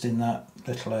on just in that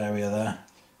little area there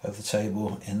of the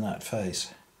table in that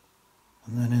phase.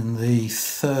 And then in the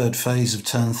third phase of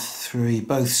turn 3,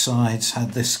 both sides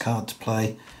had this card to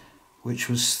play, which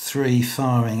was 3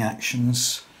 firing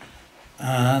actions.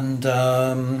 And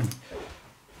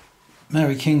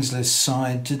Mary Kingsley's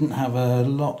side didn't have a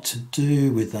lot to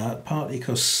do with that, partly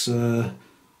because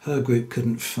her group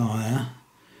couldn't fire,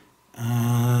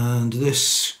 and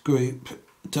this group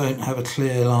don't have a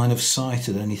clear line of sight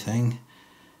at anything,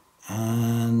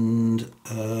 and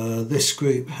this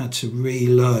group had to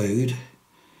reload.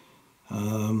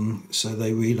 So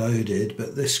they reloaded,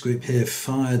 but this group here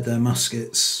fired their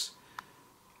muskets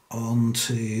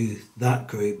onto that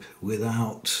group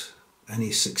without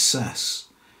any success,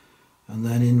 and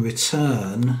then in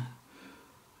return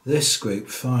this group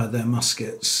fired their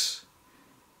muskets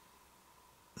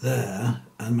there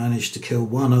and managed to kill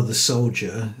one other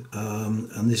soldier,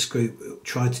 and this group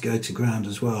tried to go to ground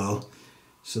as well,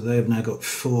 so they have now got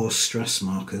 4 stress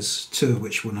markers, 2 of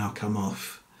which will now come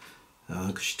off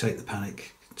because you take the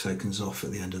panic tokens off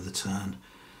at the end of the turn.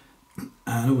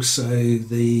 And also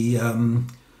the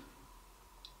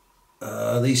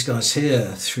these guys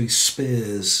here threw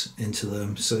spears into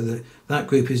them, so that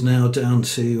group is now down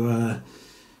to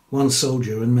 1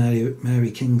 soldier and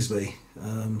Mary Kingsley,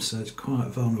 so it's quite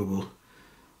vulnerable.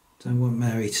 Don't want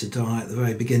Mary to die at the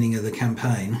very beginning of the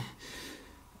campaign.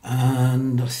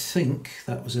 And I think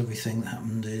that was everything that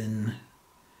happened in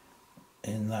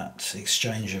that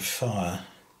exchange of fire.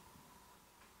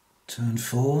 Turn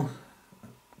 4,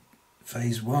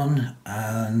 phase 1,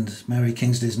 and Mary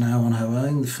Kingsley is now on her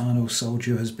own. The final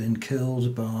soldier has been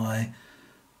killed by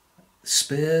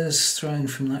spears thrown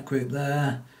from that group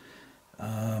there.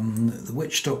 The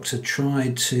witch doctor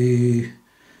tried to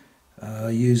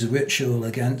use a ritual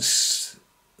against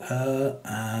her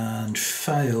and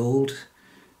failed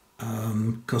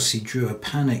because he drew a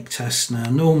panic test. Now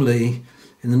normally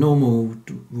in the normal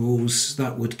rules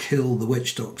that would kill the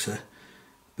witch doctor,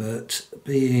 but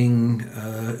being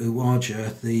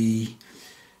Uwaja,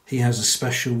 he has a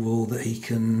special rule that he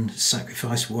can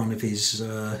sacrifice one of his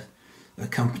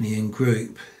accompanying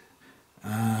group,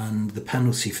 and the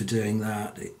penalty for doing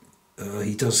that,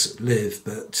 he does live,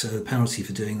 but the penalty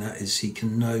for doing that is he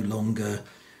can no longer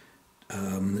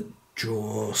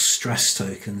draw stress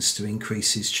tokens to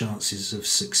increase his chances of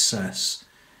success.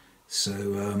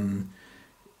 So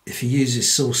if he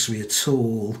uses sorcery at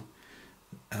all,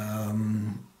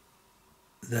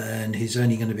 then he's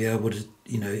only going to be able to,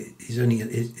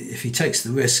 if he takes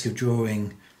the risk of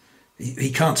drawing,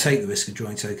 he can't take the risk of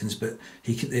drawing tokens, but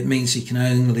it means he can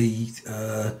only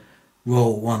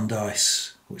roll 1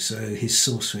 dice, so his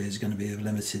sorcery is going to be of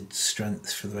limited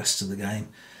strength for the rest of the game.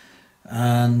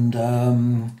 And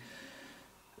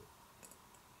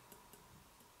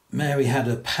Mary had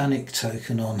a panic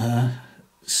token on her,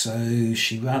 so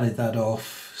she rallied that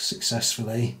off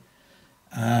successfully,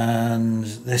 and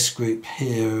this group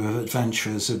here of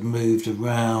adventurers had moved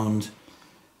around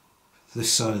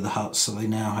this side of the hut, so they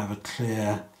now have a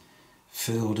clear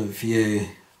field of view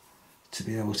to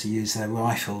be able to use their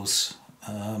rifles.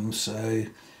 So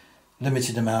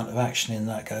limited amount of action in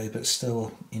that go, but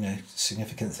still,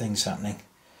 significant things happening.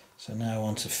 So now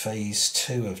on to phase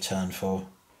 2 of turn 4.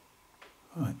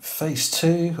 Right, phase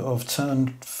 2 of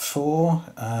turn 4,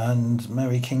 and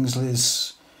Mary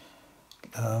Kingsley's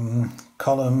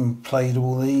column played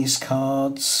all these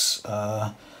cards,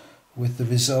 with the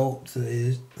result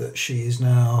that she is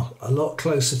now a lot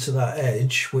closer to that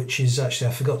edge, which is actually,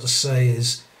 I forgot to say,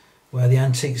 is where the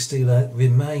antiques dealer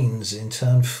remains in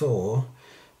turn 4.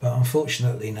 But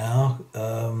unfortunately now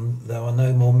there are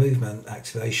no more movement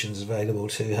activations available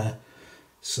to her,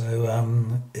 so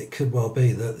it could well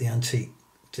be that the antique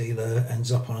dealer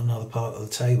ends up on another part of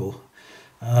the table.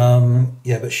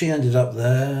 Yeah, but she ended up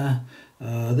there.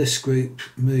 This group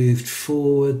moved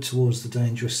forward towards the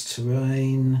dangerous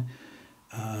terrain.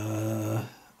 I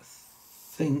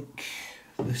think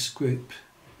this group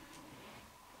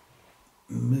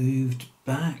moved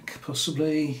back,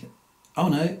 possibly. Oh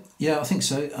no, yeah, I think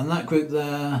so. And that group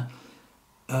there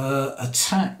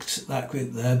attacked that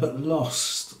group there, but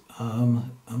lost,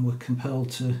 and were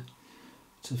compelled to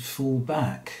fall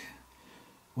back.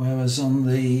 Whereas on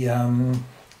the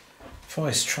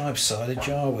Forest Tribe side,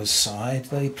 Jawa's side,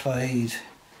 they played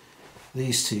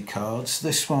these 2 cards.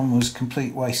 This one was a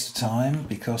complete waste of time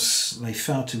because they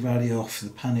failed to rally off the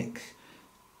panic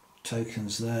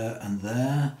tokens there,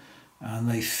 and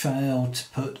they failed to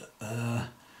put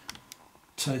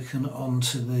token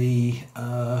onto the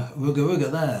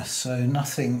Ruga there, so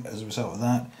nothing as a result of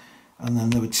that. And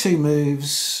then there were 2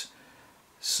 moves,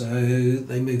 so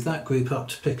they moved that group up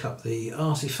to pick up the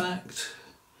artifact,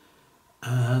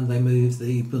 and they moved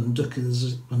the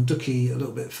Bunduki a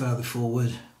little bit further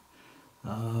forward,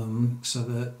 so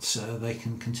that they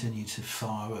can continue to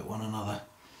fire at one another.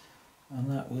 And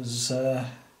that was the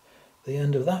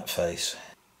end of that phase.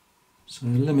 So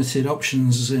limited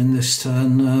options in this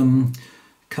turn.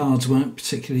 Cards weren't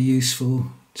particularly useful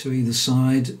to either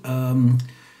side.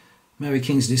 Mary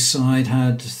Kingsley's side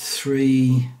had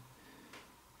 3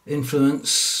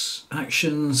 influence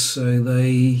actions, so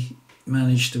they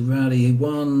managed to rally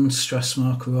 1 stress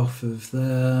marker off of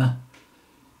there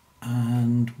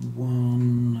and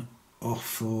 1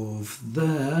 off of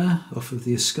there, off of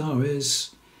the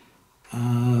Ascaris,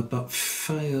 but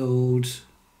failed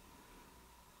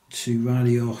to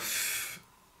rally off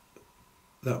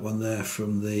that one there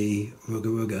from the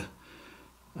Ruga.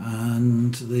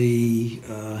 And the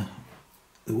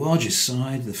Waja's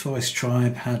side, the Forest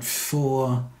Tribe, had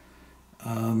 4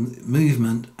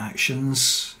 movement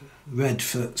actions, red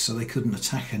foot, so they couldn't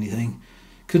attack anything.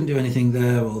 Couldn't do anything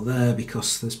there or there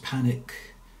because there's panic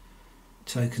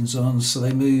tokens on, so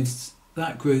they moved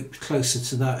that group closer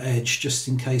to that edge just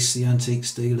in case the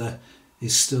antiques dealer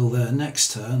is still there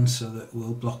next turn, so that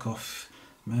will block off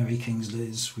Mary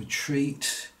Kingsley's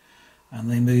retreat. And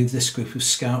they moved this group of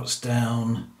scouts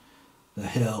down the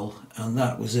hill, and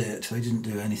that was it. They didn't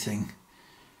do anything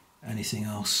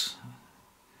else,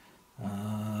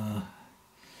 because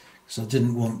I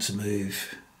didn't want to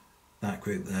move that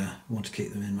group there. I want to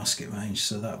keep them in musket range,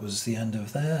 so that was the end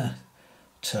of their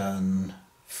turn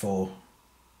 4.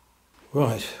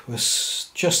 Right, we're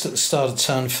just at the start of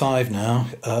turn 5 now.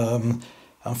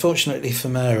 Unfortunately for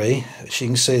Mary, as you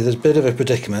can see, there's a bit of a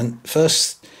predicament.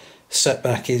 First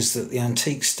setback is that the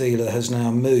antiques dealer has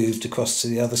now moved across to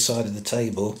the other side of the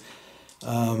table,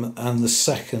 and the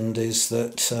second is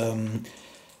that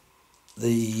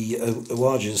the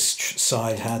Awaja's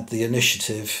side had the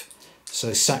initiative,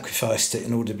 so sacrificed it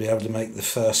in order to be able to make the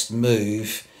first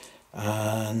move,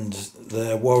 and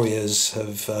their warriors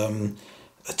have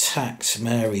attacked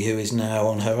Mary, who is now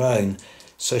on her own.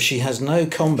 So she has no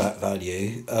combat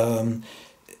value.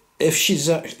 If she's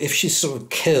sort of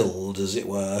killed, as it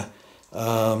were,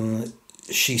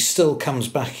 she still comes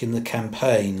back in the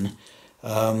campaign,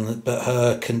 but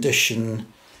her condition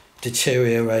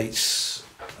deteriorates.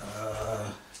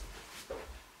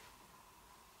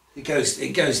 It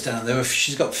goes down there. If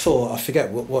she's got 4, I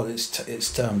forget what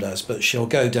it's termed as, but she'll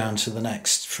go down to the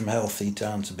next, from healthy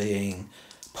down to being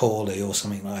poorly or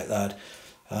something like that.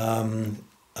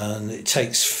 And it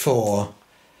takes 4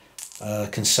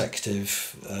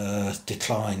 consecutive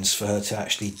declines for her to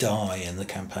actually die in the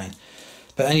campaign.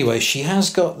 But anyway, she has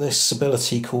got this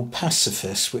ability called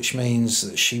Pacifist, which means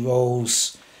that she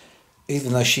rolls,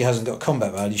 even though she hasn't got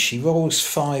combat value, she rolls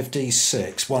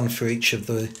 5d6, 1 for each of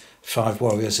the 5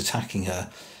 warriors attacking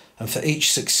her. And for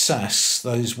each success,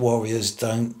 those warriors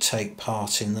don't take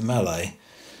part in the melee.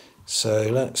 So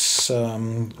let's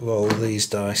roll these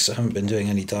dice. I haven't been doing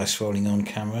any dice rolling on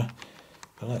camera,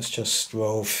 but let's just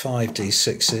roll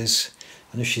 5d6s,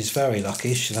 and if she's very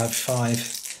lucky she'll have 5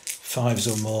 5s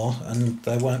or more, and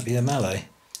there won't be a melee.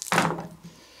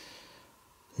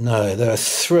 No, there are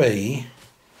three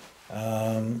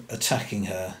attacking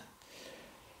her.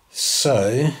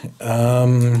 So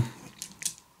I've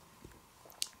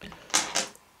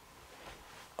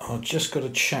just got to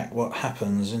check what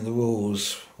happens in the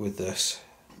rules with this.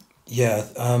 Yeah,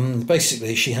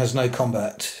 basically she has no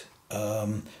combat,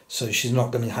 so she's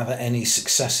not going to have any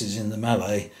successes in the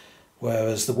melee,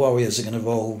 whereas the warriors are going to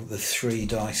roll the 3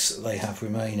 dice that they have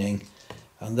remaining,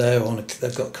 and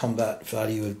they've got combat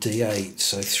value of d8,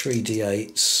 so 3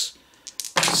 d8s.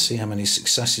 Let's see how many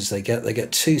successes they get. They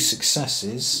get 2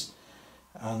 successes,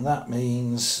 and that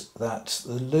means that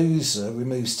the loser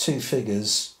removes 2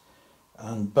 figures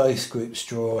and both groups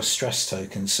draw a stress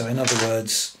token. So in other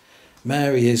words,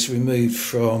 Mary is removed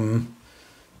from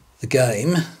the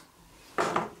game.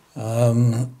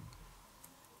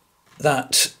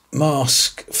 That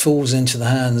mask falls into the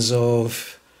hands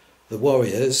of the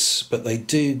warriors, but they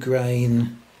do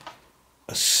gain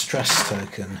a stress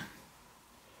token.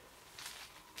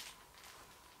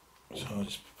 So I'll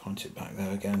just point it back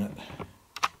there again.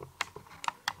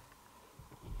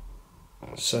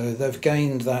 So they've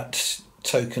gained that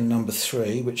token number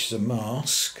 3, which is a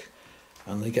mask,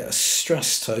 and they get a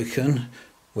stress token,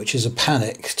 which is a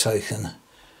panic token.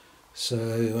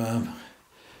 So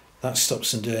that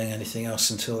stops them doing anything else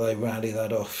until they rally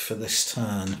that off for this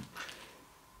turn.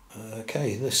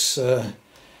 Okay, this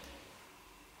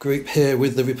group here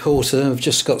with the reporter have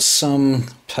just got some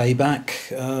payback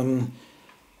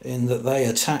in that they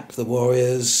attacked the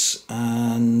warriors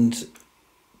and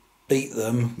beat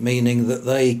them, meaning that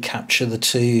they capture the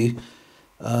 2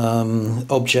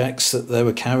 objects that they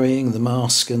were carrying, the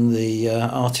mask and the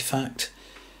artifact.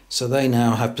 So they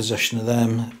now have possession of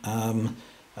them, and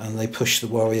they push the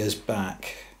warriors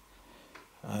back.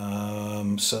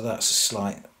 So that's a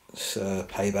slight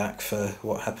payback for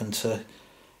what happened to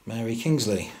Mary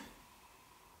Kingsley.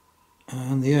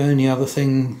 And the only other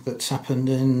thing that's happened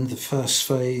in the first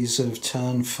phase of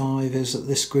turn 5 is that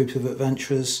this group of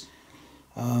adventurers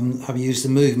have used the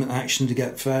movement action to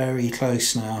get very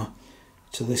close now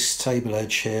to this table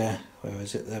edge here. Where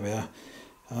is it? There we are.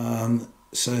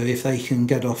 So if they can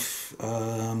get off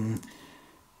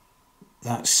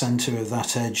that centre of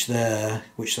that edge there,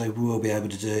 which they will be able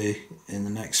to do in the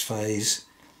next phase,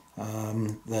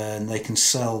 then they can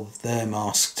sell their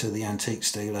mask to the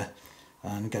antiques dealer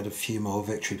and get a few more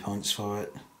victory points for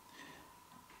it.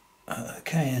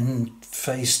 Okay, in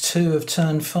phase 2 of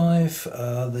turn 5,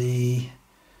 the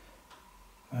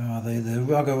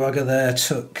Rugger Rugger there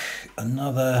took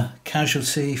another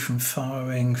casualty from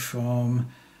firing from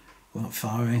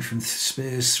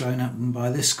spears thrown at them by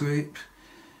this group.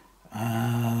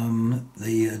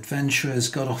 The adventurers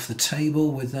got off the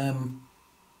table with their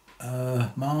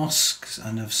masks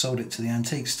and have sold it to the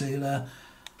antiques dealer.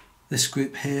 This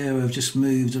group here have just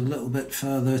moved a little bit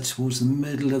further towards the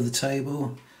middle of the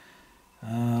table,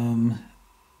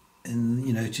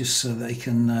 just so they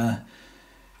can,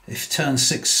 if turn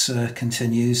 6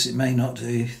 continues, it may not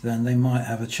do, then they might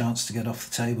have a chance to get off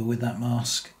the table with that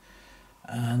mask.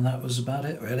 And that was about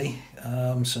it, really.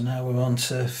 So now we're on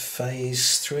to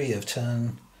phase 3 of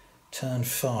turn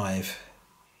 5.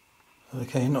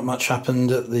 Okay, not much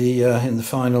happened at the in the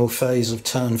final phase of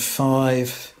turn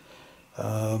 5.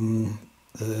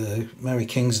 The Mary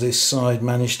Kingsley's side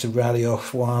managed to rally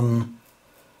off 1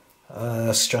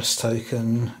 stress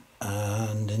token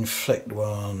and inflict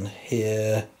 1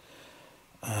 here,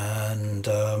 and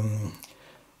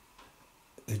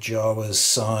Jawa's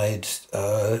side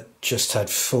just had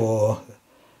 4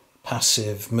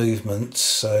 passive movements,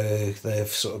 so they've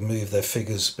sort of moved their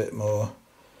figures a bit more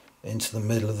into the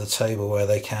middle of the table where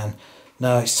they can.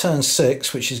 Now it's turn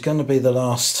 6, which is going to be the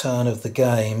last turn of the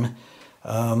game,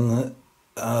 but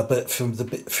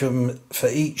for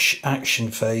each action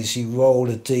phase you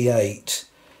roll a d8,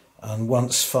 and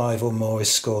once 5 or more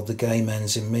is scored, the game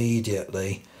ends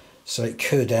immediately. So it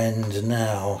could end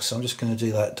now. So I'm just going to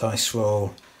do that dice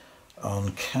roll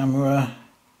on camera,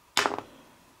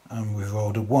 and we've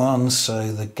rolled a 1,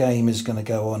 so the game is going to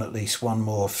go on at least 1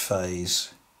 more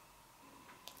phase.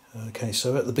 Okay,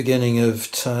 so at the beginning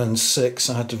of turn 6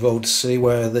 I had to roll to see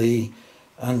where the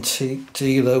antique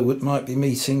dealer might be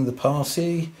meeting the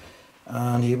party,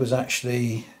 and he was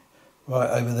actually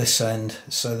right over this end.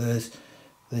 So there's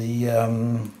the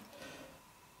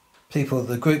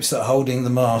the groups that are holding the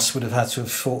mask would have had to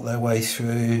have fought their way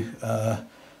through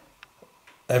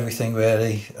everything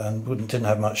really, and didn't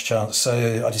have much chance.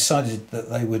 So I decided that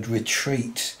they would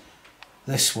retreat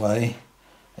this way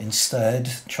instead,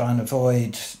 try and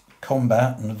avoid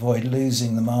combat and avoid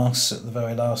losing the masks at the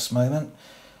very last moment.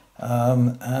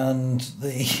 And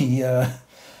the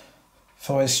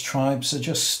forest tribes are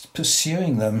just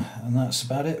pursuing them, and that's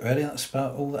about it really. That's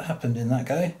about all that happened in that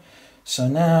go. So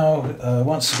now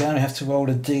once again we have to roll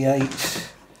a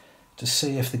d8 to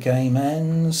see if the game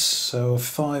ends. So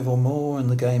 5 or more and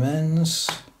the game ends.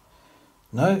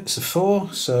 No, it's a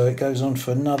 4, so it goes on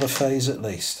for another phase at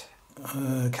least.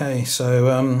 Okay,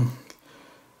 so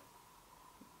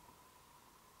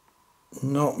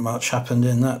not much happened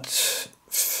in that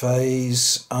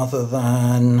phase other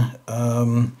than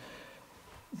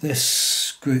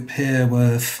this group here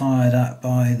were fired at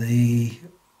by the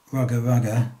Rugga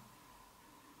Rugga.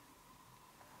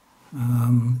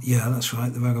 Yeah, that's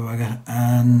right, the Rugga Rugga,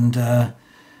 and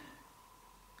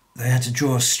they had to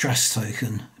draw a stress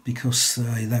token because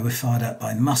they were fired at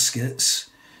by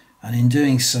muskets, and in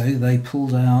doing so they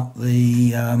pulled out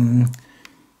the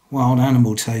wild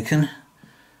animal token,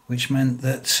 which meant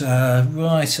that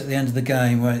right at the end of the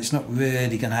game, where it's not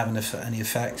really going to have any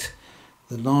effect,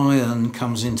 the lion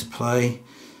comes into play.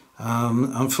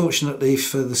 Unfortunately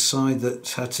for the side that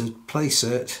had to place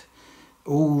it,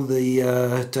 all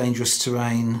the dangerous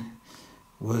terrain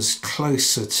was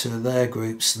closer to their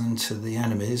groups than to the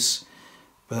enemies,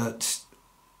 but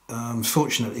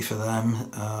fortunately for them,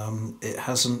 it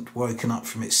hasn't woken up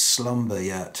from its slumber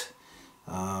yet.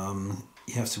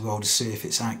 You have to roll to see if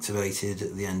it's activated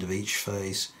at the end of each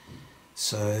phase.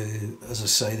 So as I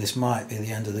say, this might be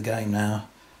the end of the game now,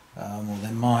 or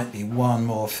there might be one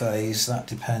more phase. That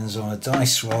depends on a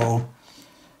dice roll,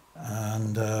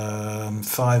 and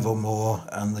 5 or more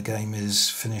and the game is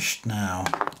finished now.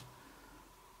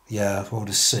 Yeah, I've rolled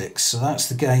a 6, so that's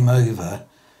the game over.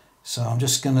 So I'm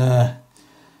just going to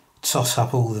tot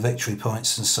up all the victory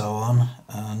points and so on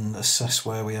and assess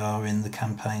where we are in the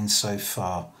campaign so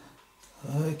far.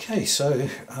 Okay, so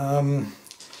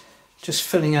just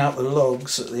filling out the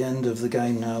logs at the end of the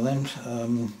game now then,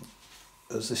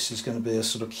 as this is going to be a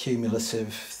sort of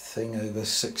cumulative thing over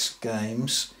 6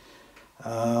 games.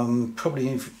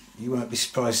 Probably you won't be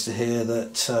surprised to hear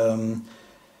that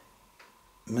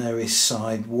Mary's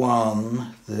side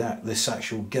won this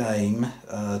actual game,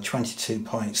 22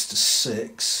 points to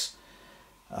 6.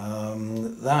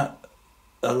 That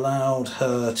allowed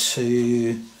her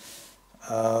to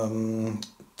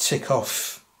tick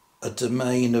off a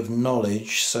domain of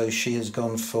knowledge, so she has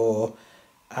gone for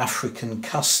African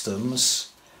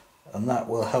customs, and that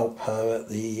will help her at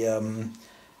the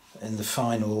in the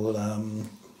final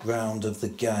round of the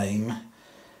game.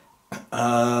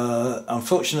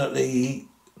 Unfortunately,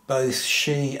 both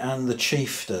she and the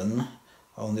chieftain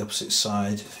on the opposite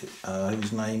side,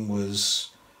 whose name was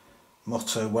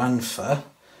Moto Wanfa,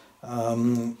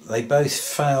 they both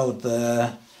failed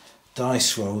their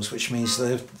dice rolls, which means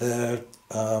their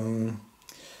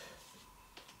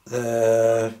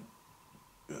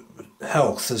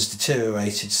health has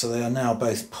deteriorated, so they are now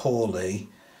both poorly,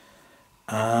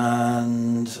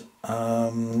 and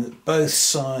both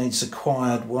sides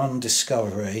acquired 1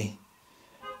 discovery.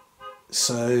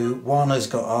 So one has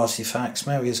got artifacts,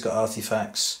 Mary has got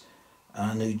artifacts,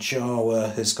 and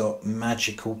Ujawa has got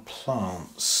magical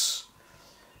plants,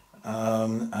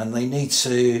 and they need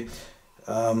to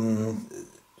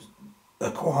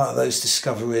acquire those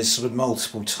discoveries sort of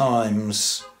multiple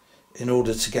times in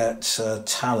order to get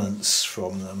talents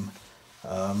from them,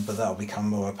 but that will become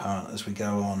more apparent as we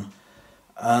go on.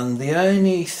 And the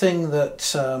only thing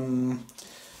that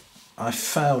I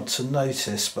failed to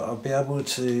notice, but I'll be able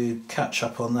to catch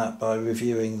up on that by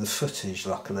reviewing the footage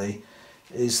luckily,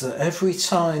 is that every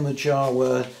time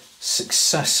Ujawa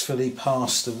successfully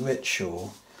passed a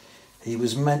ritual, he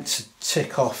was meant to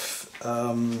tick off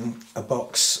a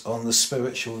box on the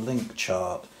spiritual link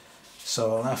chart.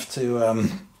 So I'll have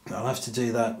to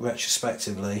do that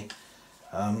retrospectively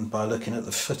by looking at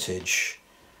the footage.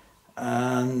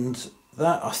 And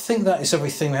that, I think that is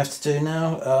everything we have to do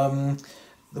now.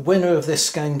 The winner of this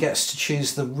game gets to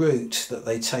choose the route that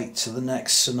they take to the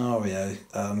next scenario,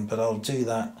 but I'll do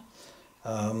that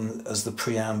as the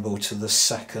preamble to the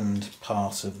second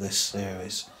part of this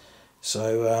series.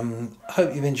 So I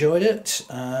hope you've enjoyed it,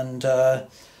 and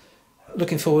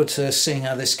looking forward to seeing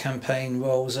how this campaign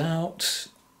rolls out,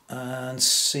 and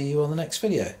see you on the next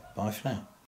video. Bye for now.